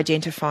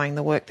identifying,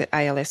 the work that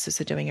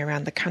ALSs are doing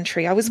around the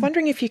country, I was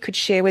wondering if you could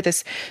share with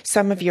us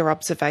some of your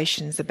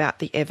observations about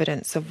the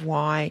evidence of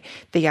why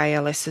the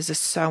ALSs are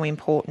so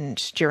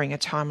important during a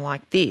time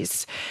like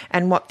this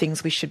and what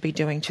things we should be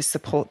doing to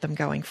support them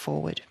going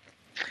forward.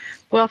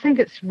 Well, I think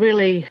it's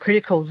really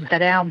critical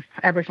that our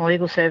Aboriginal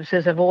Legal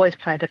Services have always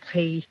played a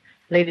key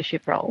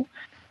leadership role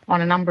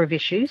on a number of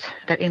issues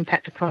that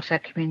impact across our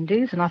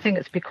communities. And I think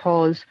it's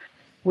because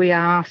we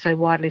are so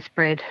widely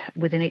spread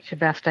within each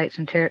of our states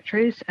and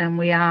territories, and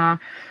we are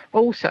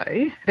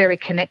also very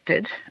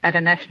connected at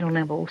a national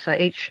level. So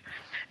each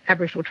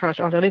Aboriginal Torres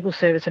Strait Islander Legal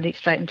Service in each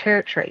state and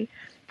territory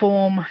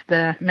form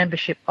the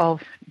membership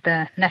of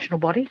the national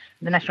body,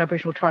 the National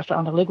Aboriginal Torres Strait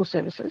Islander Legal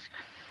Services.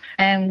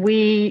 And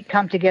we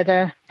come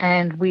together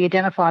and we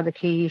identify the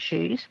key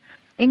issues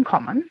in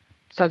common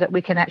so that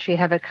we can actually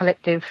have a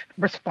collective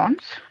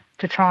response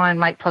to try and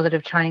make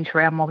positive change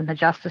for our mob in the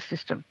justice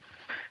system.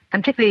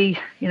 And particularly,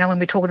 you know, when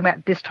we're talking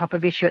about this type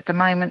of issue at the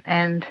moment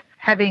and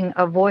having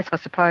a voice, I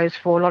suppose,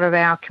 for a lot of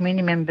our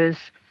community members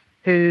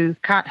who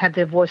can't have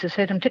their voices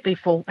heard, and particularly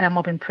for our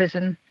mob in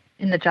prison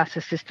in the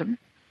justice system.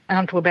 And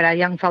I'm talking about our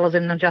young fellows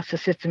in the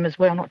justice system as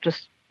well, not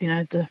just, you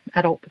know, the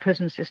adult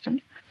prison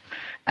system.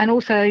 And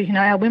also, you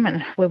know, our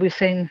women, where we've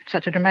seen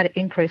such a dramatic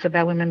increase of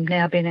our women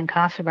now being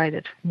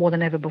incarcerated more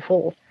than ever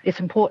before. It's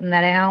important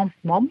that our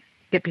mob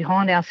get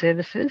behind our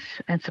services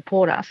and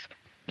support us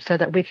so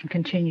that we can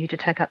continue to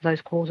take up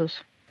those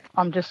causes.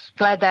 I'm just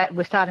glad that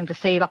we're starting to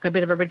see like a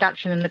bit of a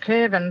reduction in the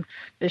curve, and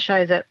it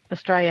shows that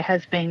Australia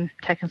has been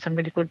taking some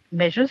really good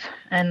measures,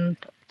 and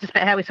just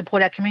about how we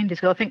support our communities.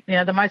 Because I think, you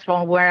know, the most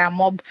vulnerable are our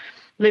mob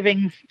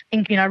living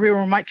in, you know,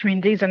 rural remote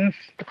communities, and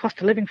the cost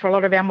of living for a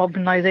lot of our mob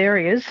in those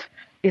areas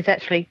is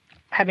actually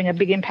having a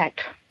big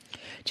impact.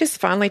 Just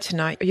finally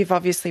tonight, you've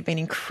obviously been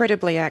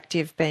incredibly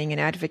active being an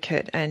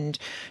advocate and,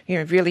 you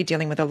know, really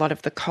dealing with a lot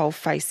of the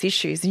coalface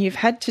issues. And you've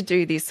had to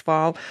do this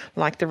while,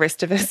 like the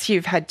rest of us,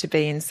 you've had to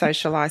be in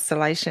social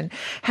isolation.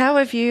 How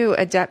have you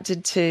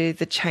adapted to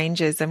the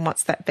changes, and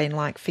what's that been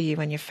like for you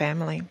and your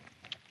family?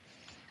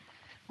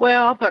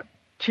 Well, I've got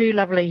two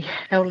lovely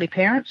elderly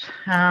parents,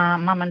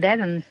 mum and dad,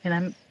 and, you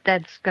know,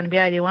 dad's going to be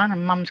 81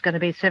 and mum's going to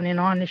be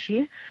 79 this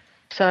year.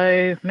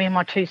 So me and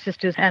my two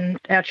sisters and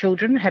our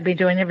children have been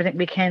doing everything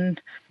we can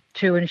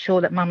to ensure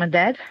that mum and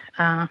dad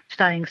are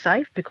staying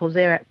safe, because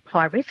they're at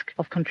high risk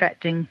of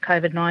contracting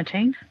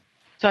COVID-19.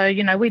 So,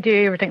 you know, we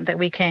do everything that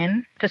we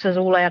can, just as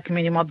all our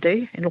community mob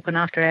do, in looking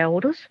after our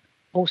orders.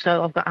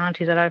 Also, I've got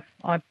aunties that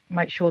I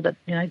make sure that,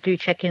 you know, do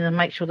check in and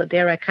make sure that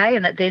they're okay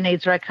and that their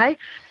needs are okay.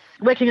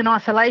 Working in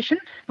isolation,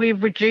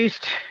 we've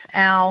reduced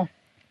our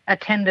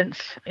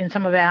attendance in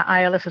some of our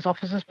ALS's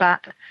offices,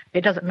 but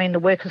it doesn't mean the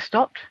work has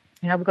stopped.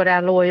 You know, we've got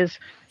our lawyers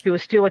who are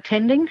still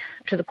attending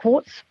to the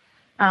courts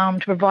to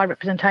provide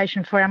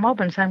representation for our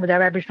mob, and same with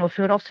our Aboriginal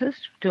field officers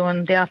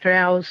doing the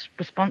after-hours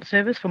response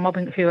service for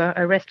mobbing who are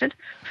arrested.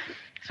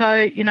 So,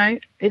 you know,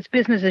 it's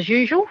business as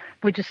usual.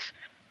 We're just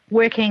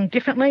working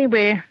differently.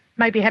 We're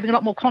maybe having a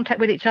lot more contact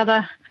with each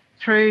other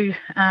through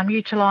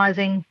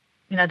utilising,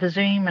 you know, the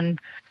Zoom and,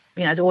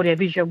 you know, the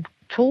audio-visual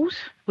tools,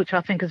 which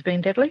I think has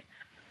been deadly.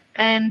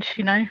 And,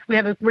 we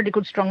have a really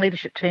good, strong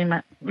leadership team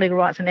at Legal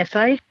Rights and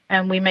SA,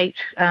 and we meet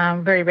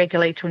very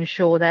regularly to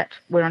ensure that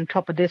we're on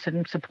top of this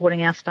and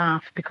supporting our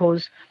staff,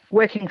 because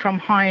working from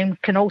home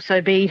can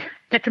also be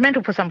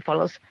detrimental for some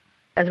fellas,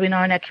 as we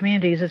know in our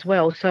communities as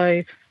well.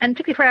 So, and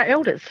particularly for our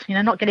elders,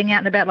 not getting out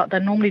and about like they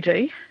normally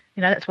do.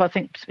 That's what I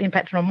think's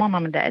impacted on my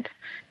mum and dad,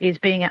 is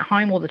being at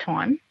home all the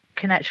time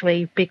can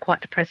actually be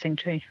quite depressing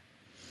too.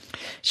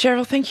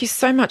 Cheryl, thank you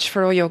so much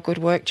for all your good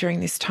work during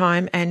this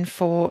time and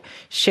for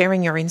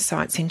sharing your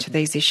insights into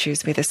these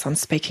issues with us on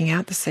Speaking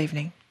Out this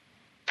evening.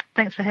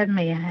 Thanks for having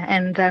me.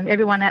 And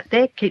everyone out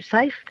there, keep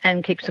safe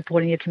and keep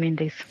supporting your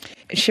communities.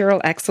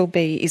 Cheryl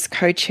Axelby is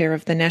co-chair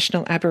of the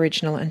National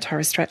Aboriginal and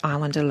Torres Strait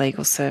Islander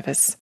Legal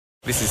Service.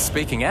 This is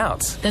Speaking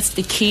Out. That's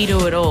the key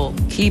to it all,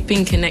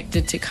 keeping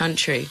connected to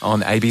country.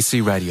 On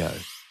ABC Radio.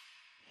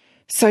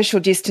 Social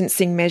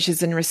distancing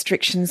measures and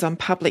restrictions on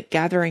public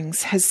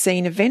gatherings has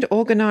seen event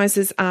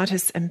organisers,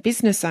 artists and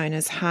business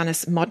owners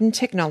harness modern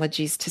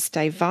technologies to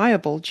stay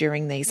viable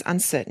during these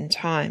uncertain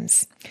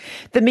times.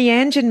 The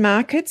Meanjin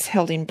Markets,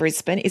 held in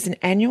Brisbane, is an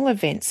annual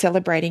event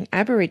celebrating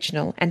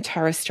Aboriginal and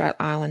Torres Strait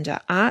Islander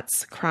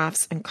arts,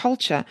 crafts and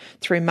culture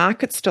through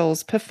market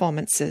stalls,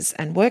 performances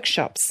and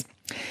workshops.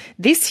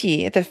 This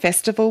year, the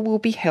festival will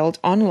be held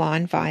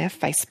online via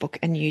Facebook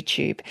and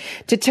YouTube.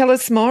 To tell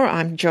us more,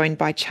 I'm joined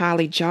by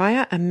Charlie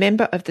Jaya, a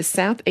member of the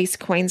South East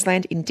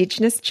Queensland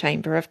Indigenous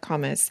Chamber of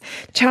Commerce.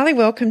 Charlie,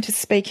 welcome to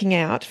Speaking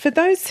Out. For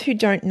those who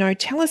don't know,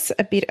 tell us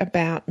a bit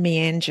about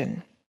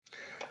Meanjin.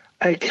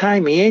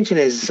 Okay, Meanjin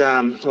is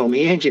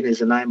Meanjin is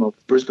the name of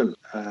Brisbane,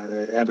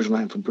 the Aboriginal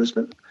name from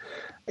Brisbane.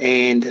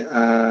 And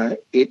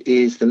it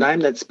is the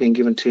name that's been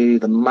given to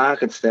the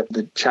markets that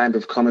the Chamber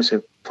of Commerce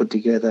have put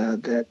together,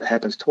 that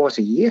happens twice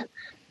a year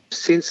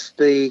since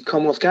the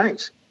Commonwealth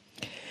Games.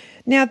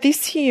 Now,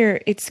 this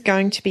year it's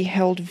going to be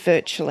held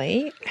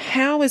virtually.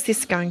 How is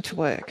this going to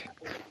work?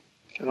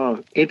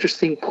 Oh,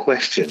 interesting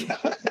question.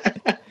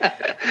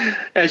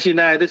 As you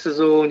know, this is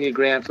all new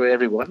ground for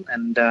everyone.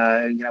 And,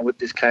 with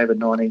this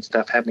COVID-19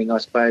 stuff happening, I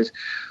suppose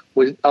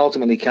we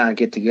ultimately can't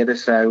get together.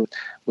 So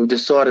we've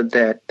decided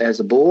that as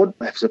a board,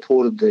 we have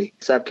supported the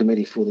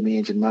subcommittee for the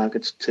Meanjin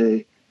Markets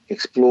to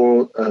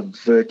explore a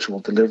virtual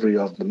delivery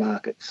of the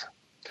markets.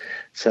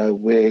 So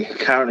we're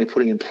currently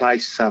putting in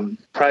place some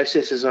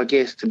processes, I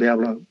guess, to be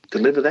able to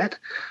deliver that.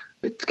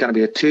 It's going to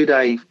be a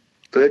 2-day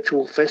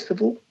virtual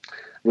festival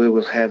where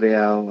we'll have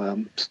our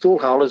stall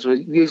holders.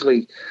 We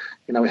usually,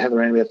 we have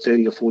around about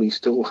 30 or 40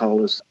 stall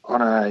holders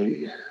on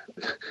a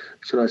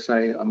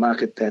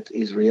market that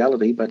is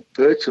reality, but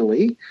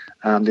virtually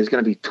there's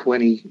going to be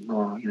 20,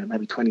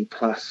 maybe 20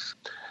 plus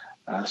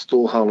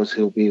stall holders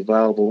who will be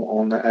available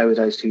over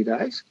those 2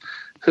 days,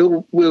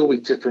 who will be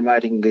just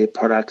promoting their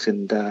products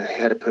and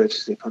how to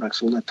purchase their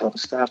products, all that type of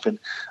stuff, and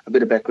a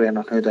bit of background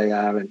on who they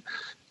are and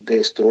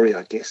their story,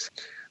 I guess.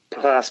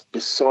 Plus,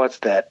 besides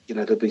that,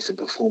 there'll be some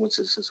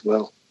performances as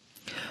well.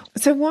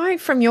 So why,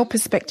 from your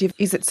perspective,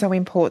 is it so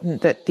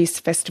important that this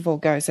festival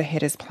goes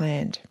ahead as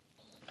planned?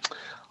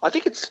 I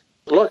think it's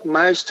like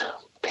most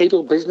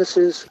people,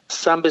 businesses.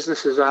 Some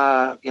businesses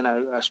are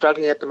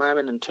struggling at the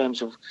moment in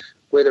terms of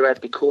where they're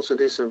at because of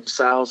this, of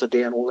sales are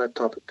down, all that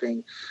type of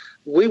thing.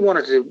 We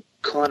wanted to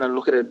kind of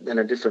look at it in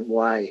a different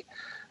way,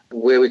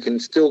 where we can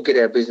still get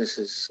our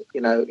businesses,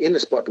 in the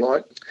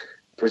spotlight,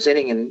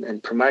 presenting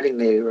and promoting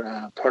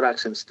their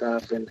products and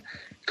stuff, and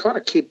kind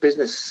of keep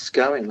business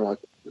going, like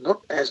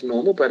not as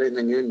normal, but in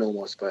the new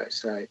normal, I suppose.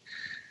 So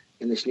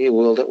in this new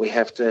world that we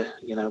have to,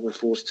 we're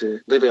forced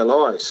to live our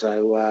lives.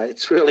 So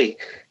it's really,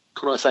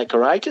 can I say,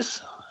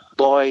 courageous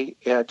by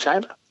our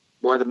chamber,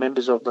 by the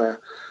members of the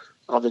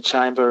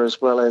chamber, as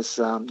well as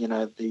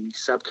the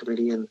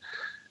subcommittee and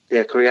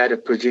their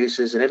creative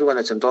producers and everyone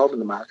that's involved in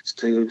the markets,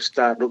 to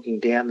start looking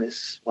down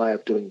this way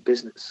of doing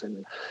business.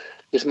 And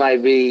this may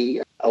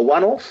be a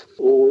one-off,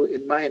 or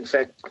it may in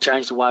fact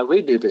change the way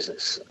we do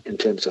business in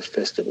terms of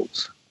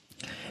festivals.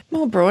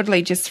 More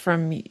broadly, just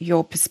from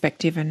your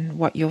perspective and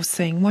what you're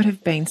seeing, what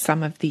have been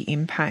some of the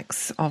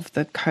impacts of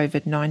the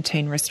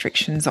COVID-19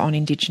 restrictions on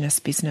Indigenous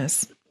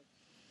business?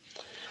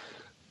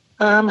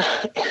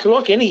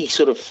 Like any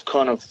sort of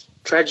kind of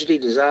tragedy,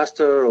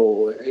 disaster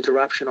or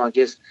interruption, I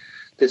guess,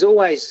 there's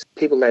always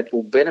people that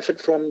will benefit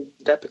from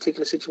that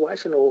particular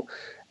situation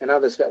and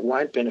others that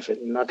won't benefit.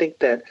 And I think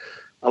that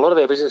a lot of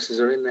our businesses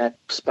are in that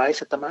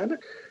space at the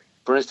moment.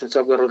 For instance,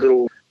 I've got a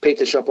little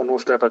pizza shop on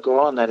North Stradbroke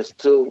Island that is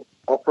still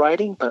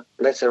operating, but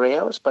lesser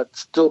hours, but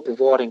still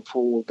providing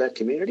for that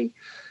community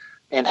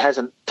and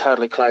hasn't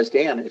totally closed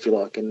down, if you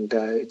like. And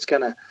it's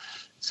going to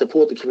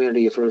support the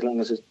community for as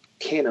long as it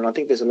can. And I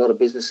think there's a lot of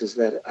businesses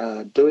that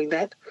are doing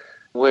that,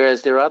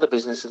 whereas there are other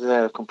businesses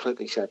that are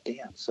completely shut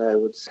down.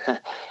 So it's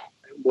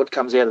what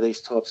comes out of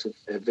these types of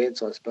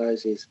events, I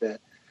suppose, is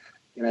that,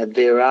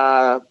 there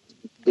are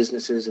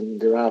businesses and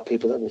there are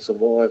people that will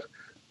survive,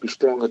 be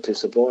stronger to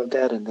survive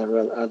that, and there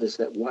are others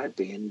that won't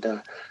be. And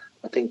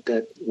I think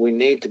that we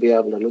need to be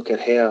able to look at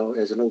how,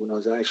 as an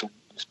organisation,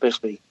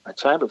 especially a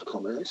Chamber of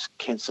Commerce,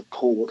 can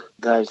support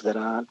those that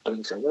aren't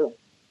doing so well.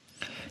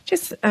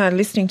 Just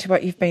listening to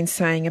what you've been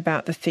saying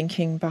about the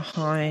thinking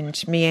behind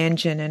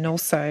Meanjin and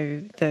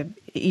also the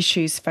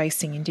issues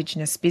facing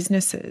Indigenous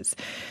businesses,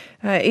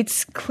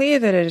 it's clear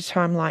that at a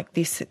time like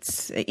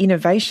this,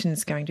 innovation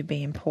is going to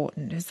be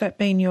important. Has that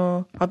been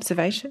your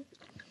observation?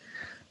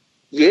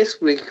 Yes,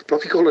 we could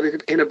probably call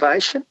it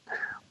innovation.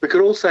 We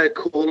could also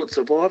call it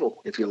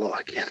survival, if you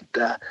like.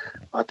 And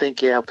I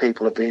think our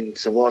people have been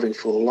surviving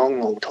for a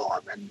long, long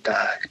time,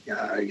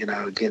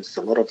 and against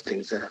a lot of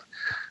things that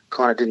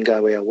kind of didn't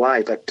go our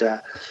way. But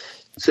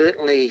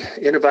certainly,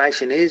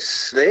 innovation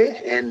is there,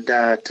 and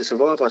to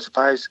survive, I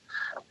suppose,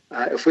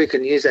 if we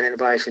can use that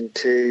innovation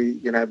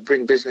to,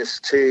 bring business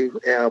to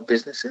our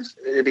businesses,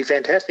 it'd be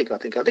fantastic. I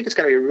think it's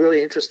going to be a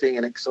really interesting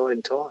and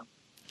exciting time.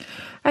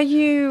 Are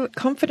you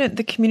confident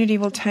the community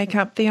will take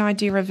up the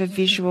idea of a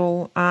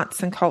visual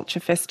arts and culture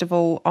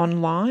festival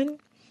online?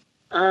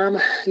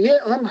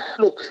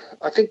 Look,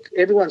 I think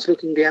everyone's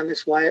looking down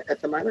this way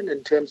at the moment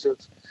in terms of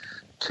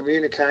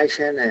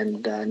communication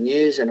and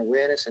news and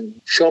awareness and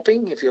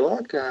shopping, if you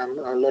like.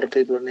 A lot of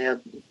people are now,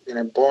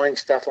 buying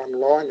stuff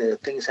online. There are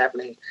things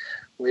happening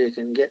where you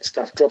can get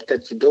stuff dropped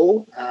at your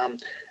door.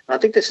 I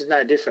think this is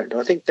no different.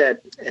 I think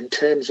that in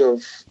terms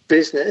of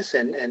business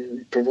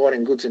and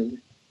providing goods and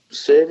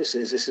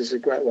services, this is a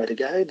great way to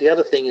go. The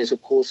other thing is, of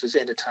course, is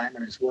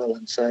entertainment as well.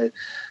 And so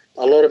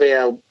a lot of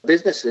our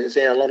businesses,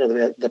 a lot of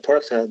the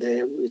products out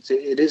there,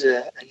 it is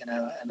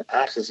an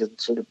artisan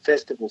sort of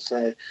festival.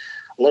 So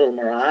a lot of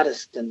them are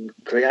artists and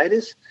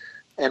creators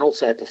and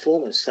also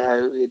performers.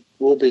 So it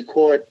will be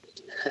quite,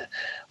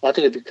 I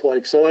think it'd be quite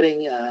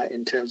exciting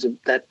in terms of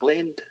that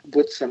blend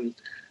with some,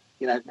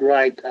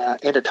 great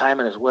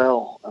entertainment as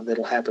well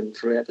that'll happen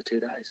throughout the 2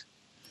 days.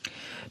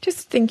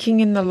 Just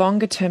thinking in the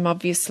longer term,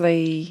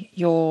 obviously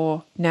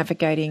you're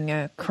navigating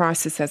a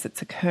crisis as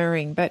it's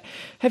occurring, but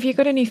have you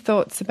got any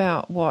thoughts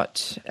about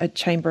what a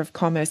Chamber of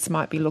Commerce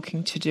might be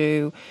looking to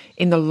do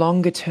in the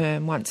longer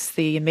term once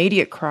the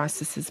immediate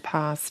crisis is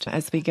passed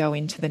as we go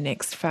into the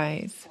next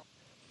phase?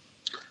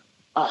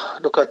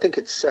 Look, I think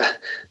it's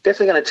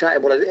definitely going to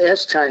change. Well, it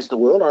has changed the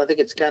world, and I think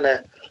it's going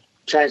to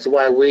change the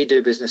way we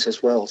do business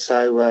as well.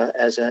 So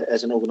as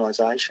an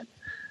organisation,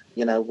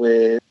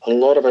 where a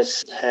lot of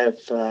us have,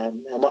 I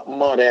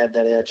might add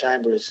that our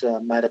chamber is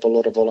made up a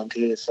lot of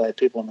volunteers, so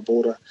people on the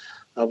border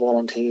are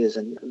volunteers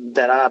and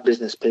that are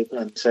business people,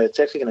 and so it's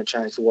actually going to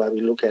change the way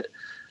we look at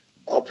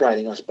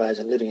operating, I suppose,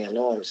 and living our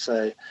lives.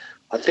 So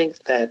I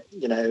think that,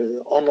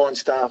 online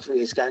stuff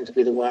is going to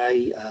be the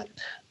way,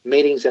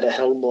 meetings that are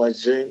held by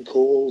Zoom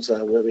calls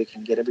where we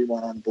can get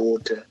everyone on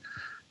board to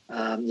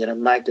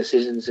make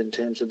decisions in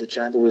terms of the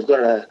chamber. We've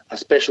got a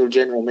special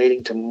general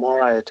meeting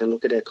tomorrow to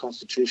look at our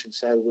constitution,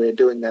 so we're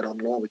doing that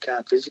online. We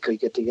can't physically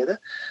get together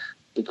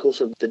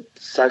because of the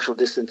social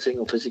distancing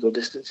or physical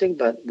distancing,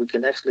 but we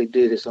can actually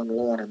do this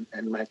online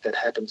and make that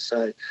happen.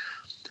 So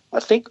I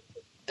think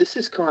this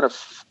has kind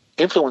of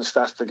influenced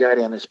us to go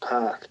down this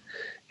path.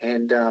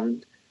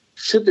 And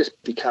should this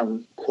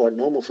become quite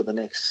normal for the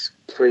next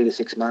 3 to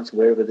 6 months,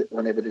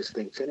 whenever this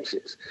thing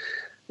finishes,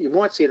 you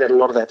might see that a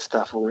lot of that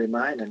stuff will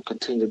remain and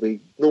continue to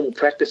be normal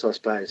practice, I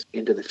suppose,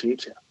 into the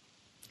future.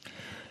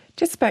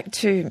 Just back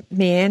to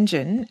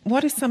Meanjin,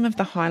 what are some of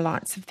the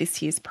highlights of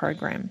this year's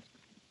program?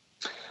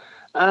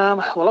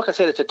 Well, like I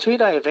said, it's a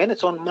 2-day event.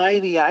 It's on May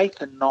the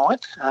 8th and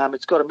 9th.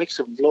 It's got a mix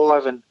of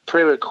live and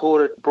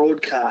pre-recorded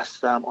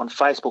broadcasts on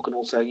Facebook and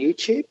also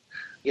YouTube.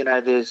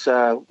 There's,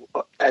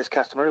 as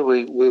customary,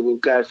 we will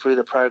go through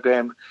the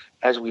program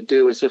as we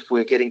do as if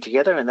we're getting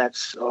together, and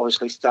that's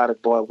obviously started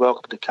by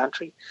Welcome to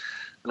Country,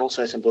 and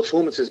also some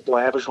performances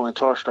by Aboriginal and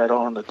Torres Strait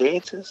Islander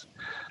dancers.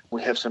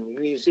 We have some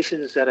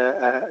musicians that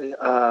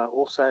are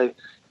also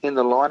in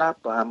the lineup.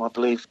 I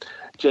believe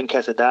Jen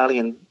Casadali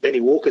and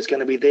Benny Walker's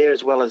going to be there,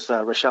 as well as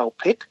Rochelle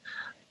Pitt,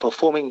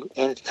 performing,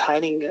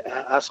 entertaining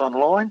us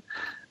online.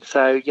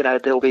 So,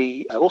 there'll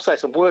be also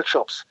some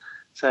workshops.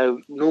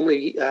 So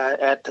normally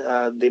at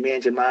the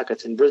Meanjin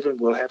markets in Brisbane,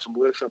 we'll have some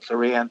workshops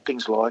around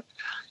things like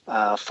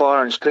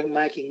fire and string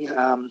making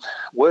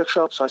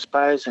workshops, I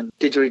suppose, and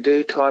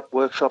didgeridoo type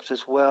workshops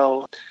as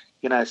well.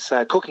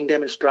 So cooking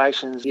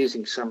demonstrations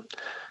using some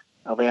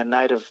of our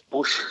native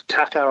bush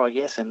tucker, I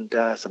guess, and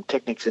some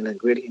techniques and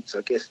ingredients,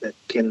 I guess, that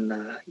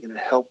can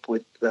help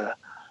with the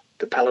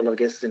palate, I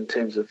guess, in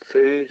terms of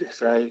food.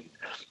 So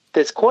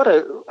there's quite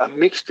a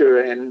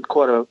mixture and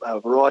quite a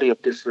variety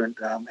of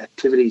different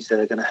activities that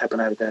are going to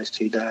happen over those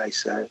 2 days.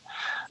 So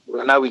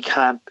I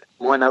know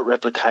why not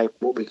replicate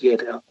what we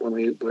get when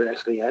we're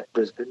actually at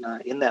Brisbane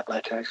in that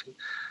location.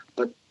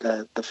 But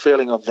the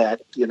feeling of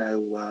that,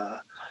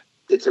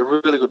 it's a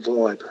really good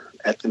vibe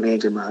at the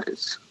Meanjin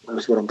markets.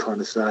 That's what I'm trying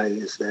to say,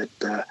 is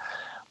that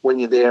when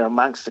you're there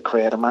amongst the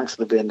crowd, amongst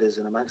the vendors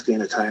and amongst the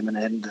entertainment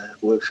and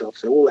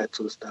workshops, all that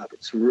sort of stuff,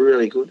 it's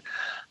really good.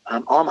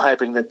 I'm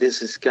hoping that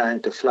this is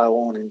going to flow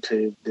on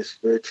into this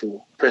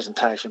virtual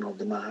presentation of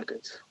the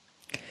markets.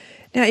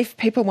 Now, if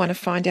people want to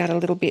find out a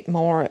little bit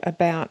more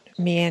about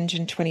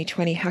Meanjin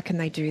 2020, how can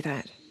they do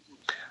that?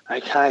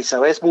 Okay,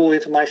 so as more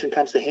information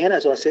comes to hand,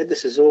 as I said,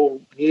 this is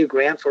all new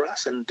ground for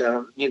us and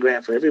new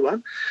ground for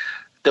everyone.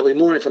 there'll be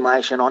more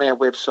information on our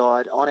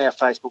website, on our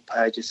Facebook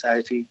pages. So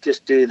if you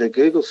just do the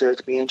Google search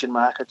Meanjin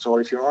Markets, or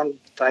if you're on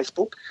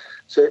Facebook,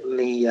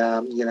 certainly,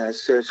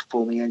 search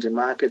for Meanjin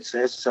Markets.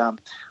 As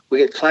we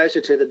get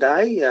closer to the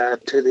day,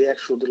 to the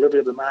actual delivery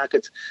of the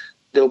markets,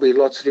 there'll be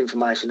lots of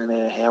information in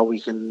there how we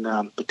can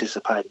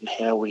participate and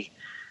how we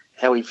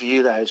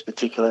view those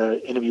particular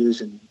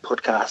interviews and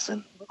podcasts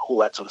and all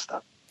that sort of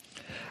stuff.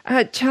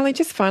 Charlie,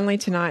 just finally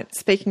tonight,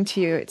 speaking to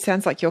you, it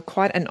sounds like you're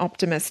quite an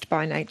optimist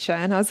by nature,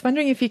 and I was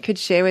wondering if you could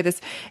share with us,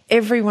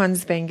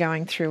 everyone's been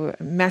going through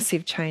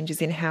massive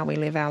changes in how we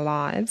live our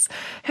lives.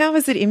 How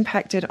has it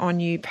impacted on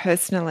you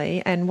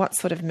personally, and what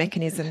sort of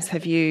mechanisms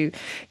have you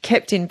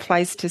kept in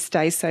place to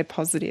stay so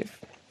positive?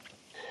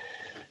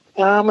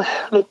 I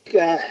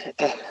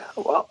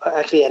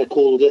actually had a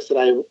call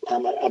yesterday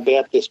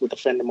about this with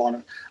a mate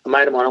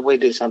of mine, and we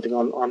do something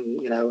on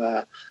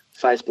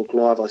Facebook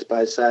Live, I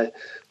suppose. So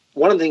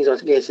one of the things I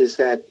guess is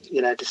that,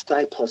 to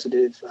stay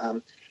positive,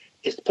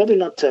 it's probably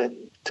not to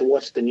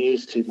watch the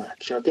news too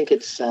much. I think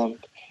it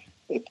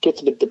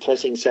gets a bit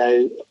depressing.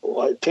 So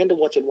I tend to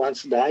watch it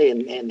once a day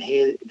and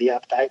hear the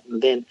update,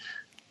 and then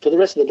for the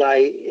rest of the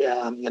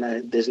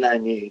day, there's no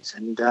news.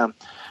 And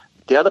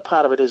the other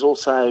part of it is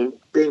also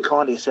being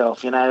kind to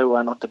yourself,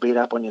 not to beat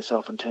up on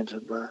yourself in terms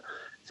of,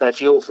 so if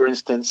you're, for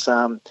instance,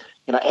 out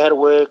of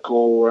work,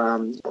 or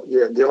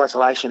the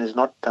isolation is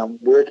not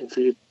working for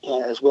you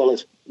as well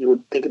as you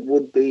would think it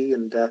would be,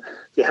 and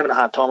you're having a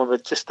hard time of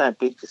it, just don't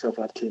beat yourself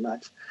up too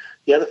much.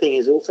 The other thing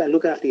is also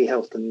look after your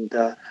health and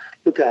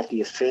look after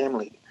your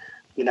family.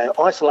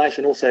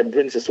 Isolation also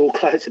brings us all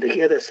closer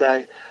together.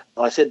 So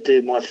I said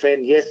to my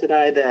friend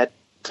yesterday that,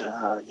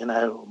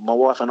 my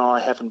wife and I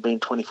haven't been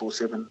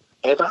 24/7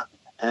 ever.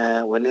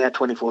 We're now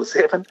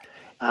 24/7.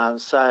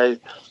 So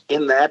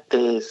in that,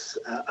 there's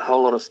a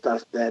whole lot of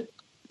stuff that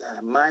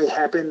may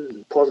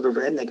happen, positive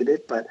and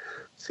negative, but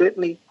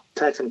certainly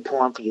take some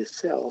time for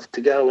yourself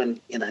to go and,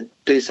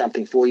 do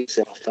something for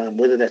yourself,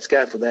 whether that's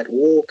go for that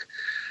walk,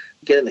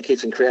 get in the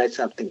kitchen, create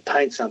something,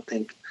 paint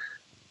something,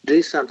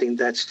 do something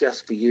that's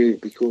just for you,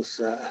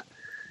 because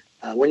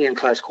when you're in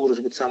close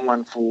quarters with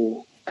someone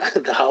for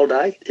the whole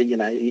day,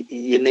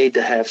 you need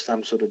to have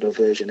some sort of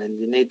diversion, and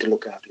you need to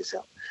look after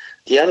yourself.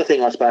 The other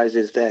thing, I suppose,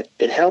 is that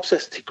it helps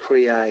us to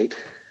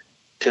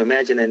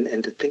imagine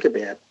and to think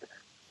about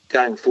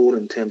going forward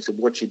in terms of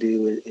what you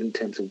do in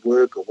terms of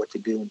work, or what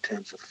you do in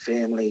terms of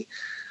family,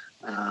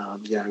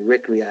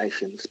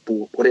 recreation,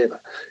 sport,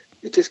 whatever.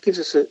 It just gives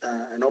us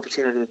an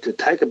opportunity to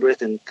take a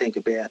breath and think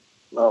about,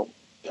 well,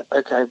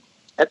 okay,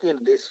 at the end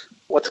of this,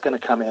 what's going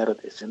to come out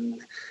of this,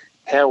 and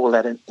how will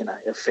that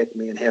affect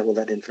me, and how will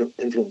that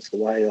influence the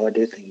way I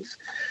do things?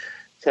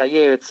 So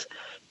yeah,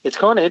 it's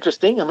kind of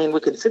interesting. I mean, we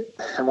can sit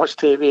and watch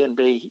TV and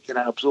be,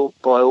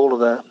 absorbed by all of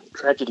the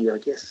tragedy, I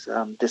guess.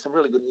 There's some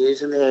really good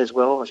news in there as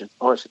well,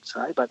 I should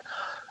say. But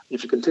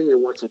if you continue to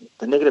watch it,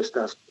 the negative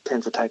stuff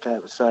tends to take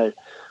over. So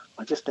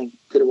I just think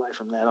get away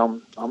from that.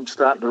 I'm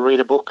starting to read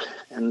a book,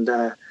 and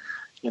I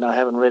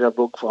haven't read a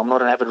book. I'm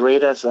not an avid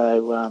reader,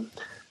 so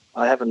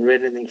I haven't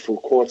read anything for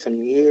quite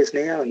some years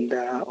now, and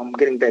I'm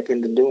getting back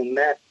into doing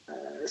that.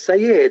 So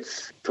yeah,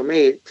 it's for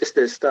me just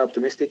to stay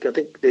optimistic. I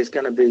think we're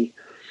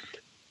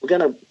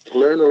going to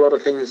learn a lot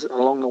of things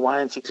along the way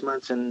in 6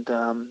 months, and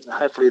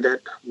hopefully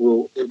that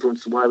will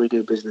influence the way we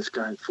do business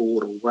going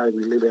forward, or the way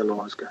we live our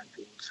lives going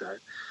forward. So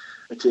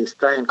just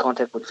stay in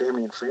contact with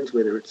family and friends,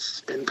 whether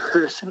it's in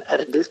person at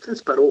a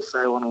distance, but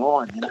also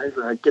online.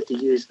 Get to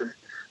use the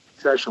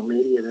social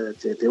media,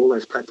 all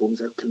those platforms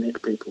that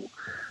connect people.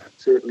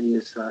 Certainly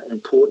it's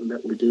important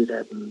that we do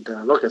that, and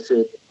like I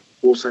said,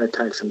 also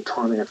take some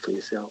time out for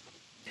yourself.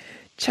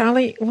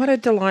 Charlie, what a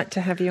delight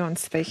to have you on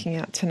Speaking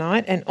Out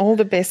tonight, and all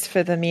the best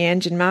for the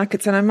Meanjin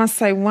Markets. And I must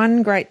say,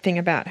 one great thing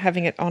about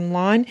having it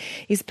online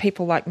is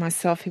people like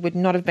myself who would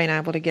not have been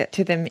able to get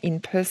to them in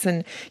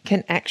person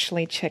can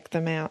actually check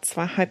them out.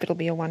 So I hope it'll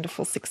be a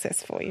wonderful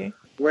success for you.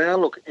 Well,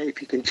 look,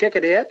 if you can check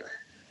it out,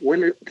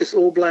 when this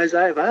all blows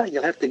over,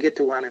 you'll have to get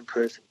to one in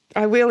person.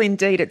 I will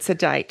indeed. It's a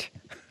date.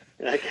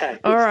 Okay.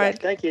 All right.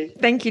 Thank you.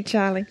 Thank you,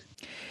 Charlie.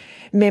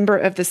 Member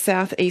of the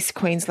South East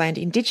Queensland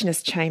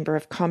Indigenous Chamber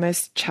of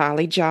Commerce,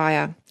 Charlie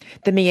Jaya.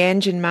 The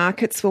Meanjin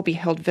Markets will be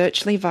held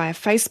virtually via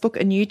Facebook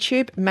and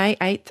YouTube May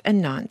 8th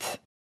and 9th.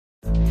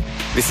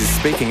 This is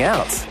Speaking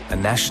Out, a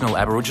national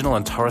Aboriginal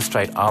and Torres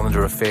Strait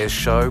Islander affairs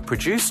show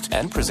produced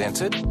and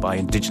presented by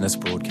Indigenous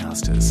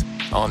broadcasters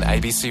on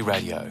ABC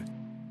Radio.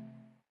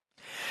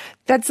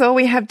 That's all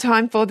we have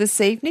time for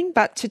this evening,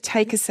 but to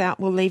take us out,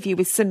 we'll leave you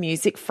with some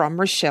music from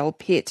Rochelle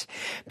Pitt.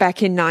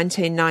 Back in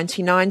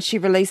 1999, she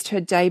released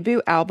her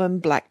debut album,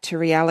 Black to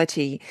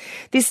Reality.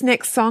 This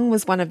next song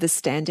was one of the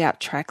standout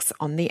tracks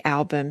on the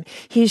album.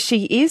 Here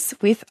she is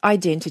with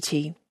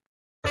Identity.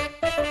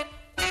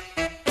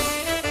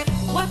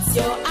 What's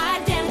your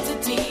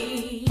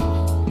identity?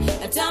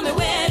 Tell me,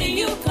 where do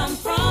you come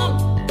from?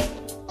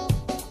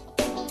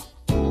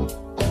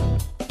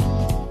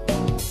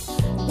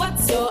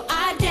 What's your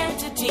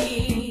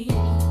identity?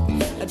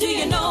 Do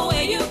you know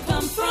where you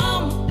come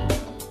from?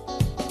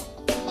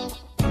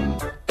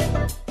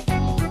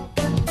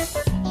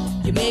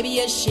 You may be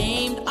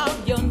ashamed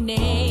of your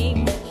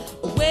name,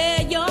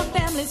 where your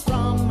family's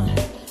from.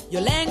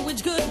 Your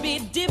language could be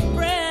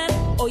different,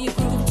 or you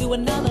grew to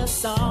another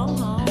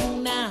song.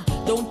 Now,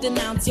 don't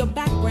denounce your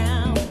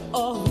background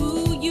or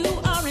who you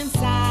are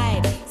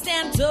inside.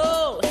 Stand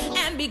tall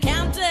and be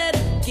counted.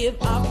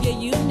 Give off your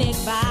unique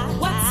vibe.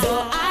 What's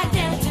your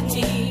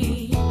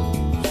identity?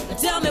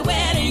 Tell me,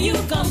 where do you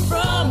come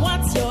from?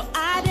 What's your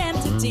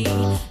identity?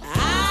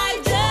 I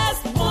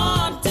just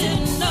want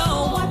to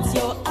know, what's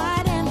your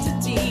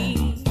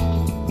identity?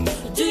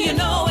 Do you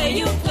know where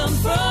you come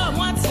from?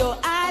 What's your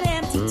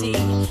identity?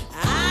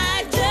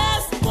 I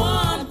just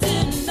want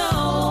to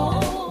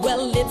know.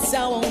 Well, it's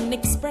our own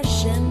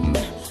expression,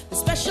 the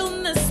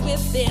specialness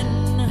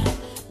within.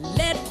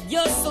 Let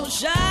your soul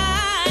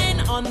shine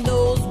on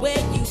those where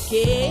you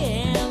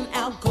can.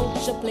 Our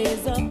culture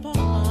plays a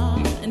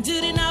part, and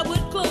duty now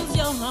would close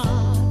your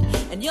heart.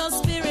 And your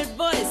spirit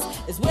voice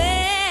as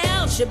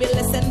well should be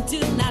listened to,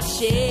 not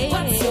shared.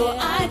 What's your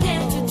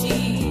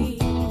identity?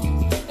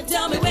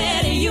 Tell me,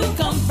 where do you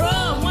come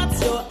from?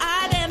 What's your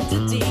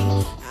identity?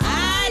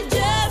 I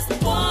just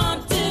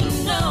want to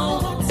know,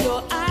 what's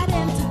your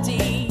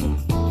identity?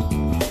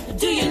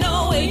 Do you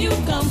know where you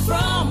come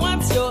from?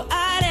 What's your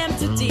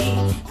identity?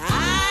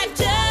 I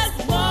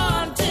just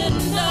want to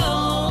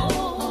know.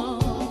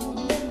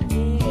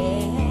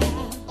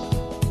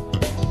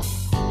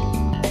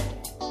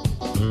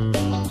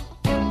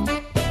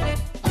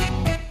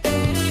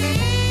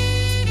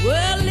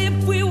 Well,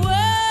 if we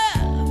were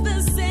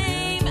the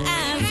same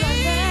as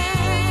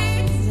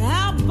others,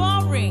 how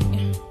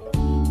boring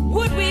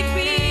would we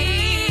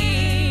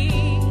be?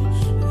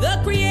 The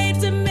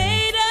Creator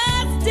made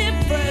us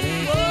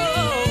different.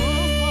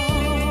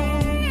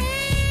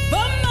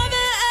 For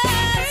Mother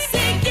Earth's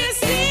sake, you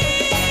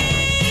see.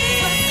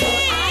 What's your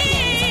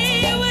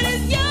identity? What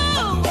is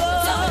yours?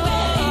 Tell me,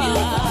 where you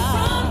come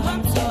from?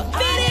 What's your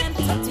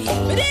identity?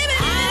 But even I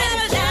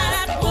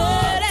just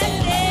would have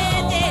said,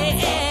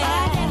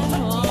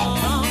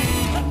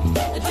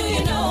 do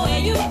you know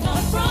where you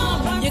come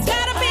from? You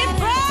gotta be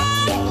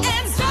proud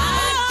and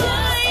strong.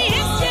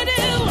 Yes, you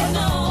do.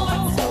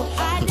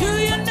 Do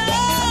you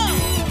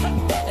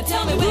know?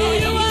 Tell me where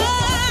you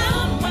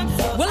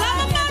are. Well, I'm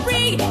a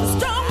married,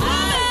 strong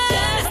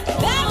woman.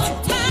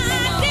 That's my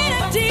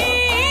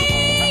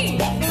identity.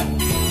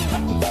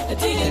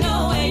 Do you know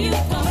where you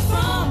come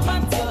from?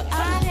 What's your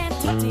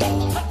identity? I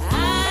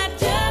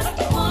just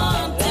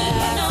want to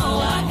know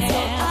what's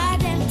your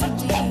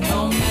identity. No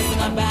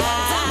messing about.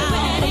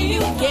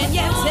 Can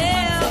you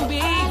tell me?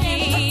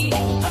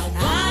 I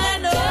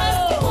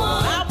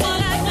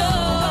wanna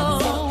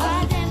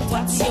know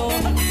what's your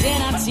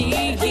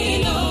identity. Do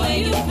you know where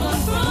you come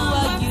from?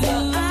 What's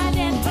your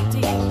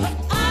identity?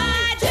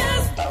 I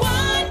just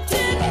want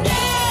to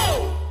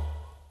know.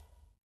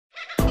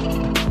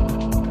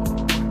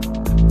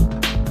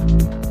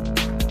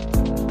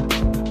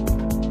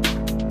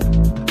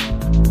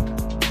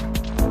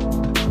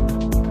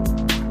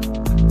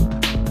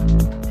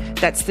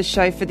 That's the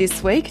show for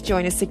this week.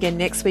 Join us again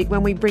next week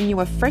when we bring you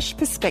a fresh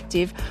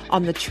perspective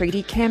on the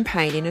treaty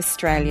campaign in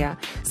Australia.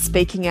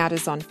 Speaking Out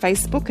is on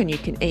Facebook, and you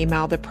can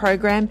email the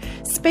program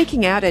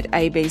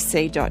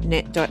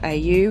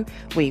speakingout@abc.net.au.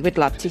 We would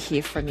love to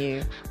hear from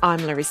you.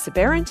 I'm Larissa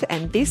Behrendt,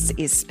 and this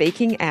is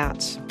Speaking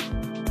Out.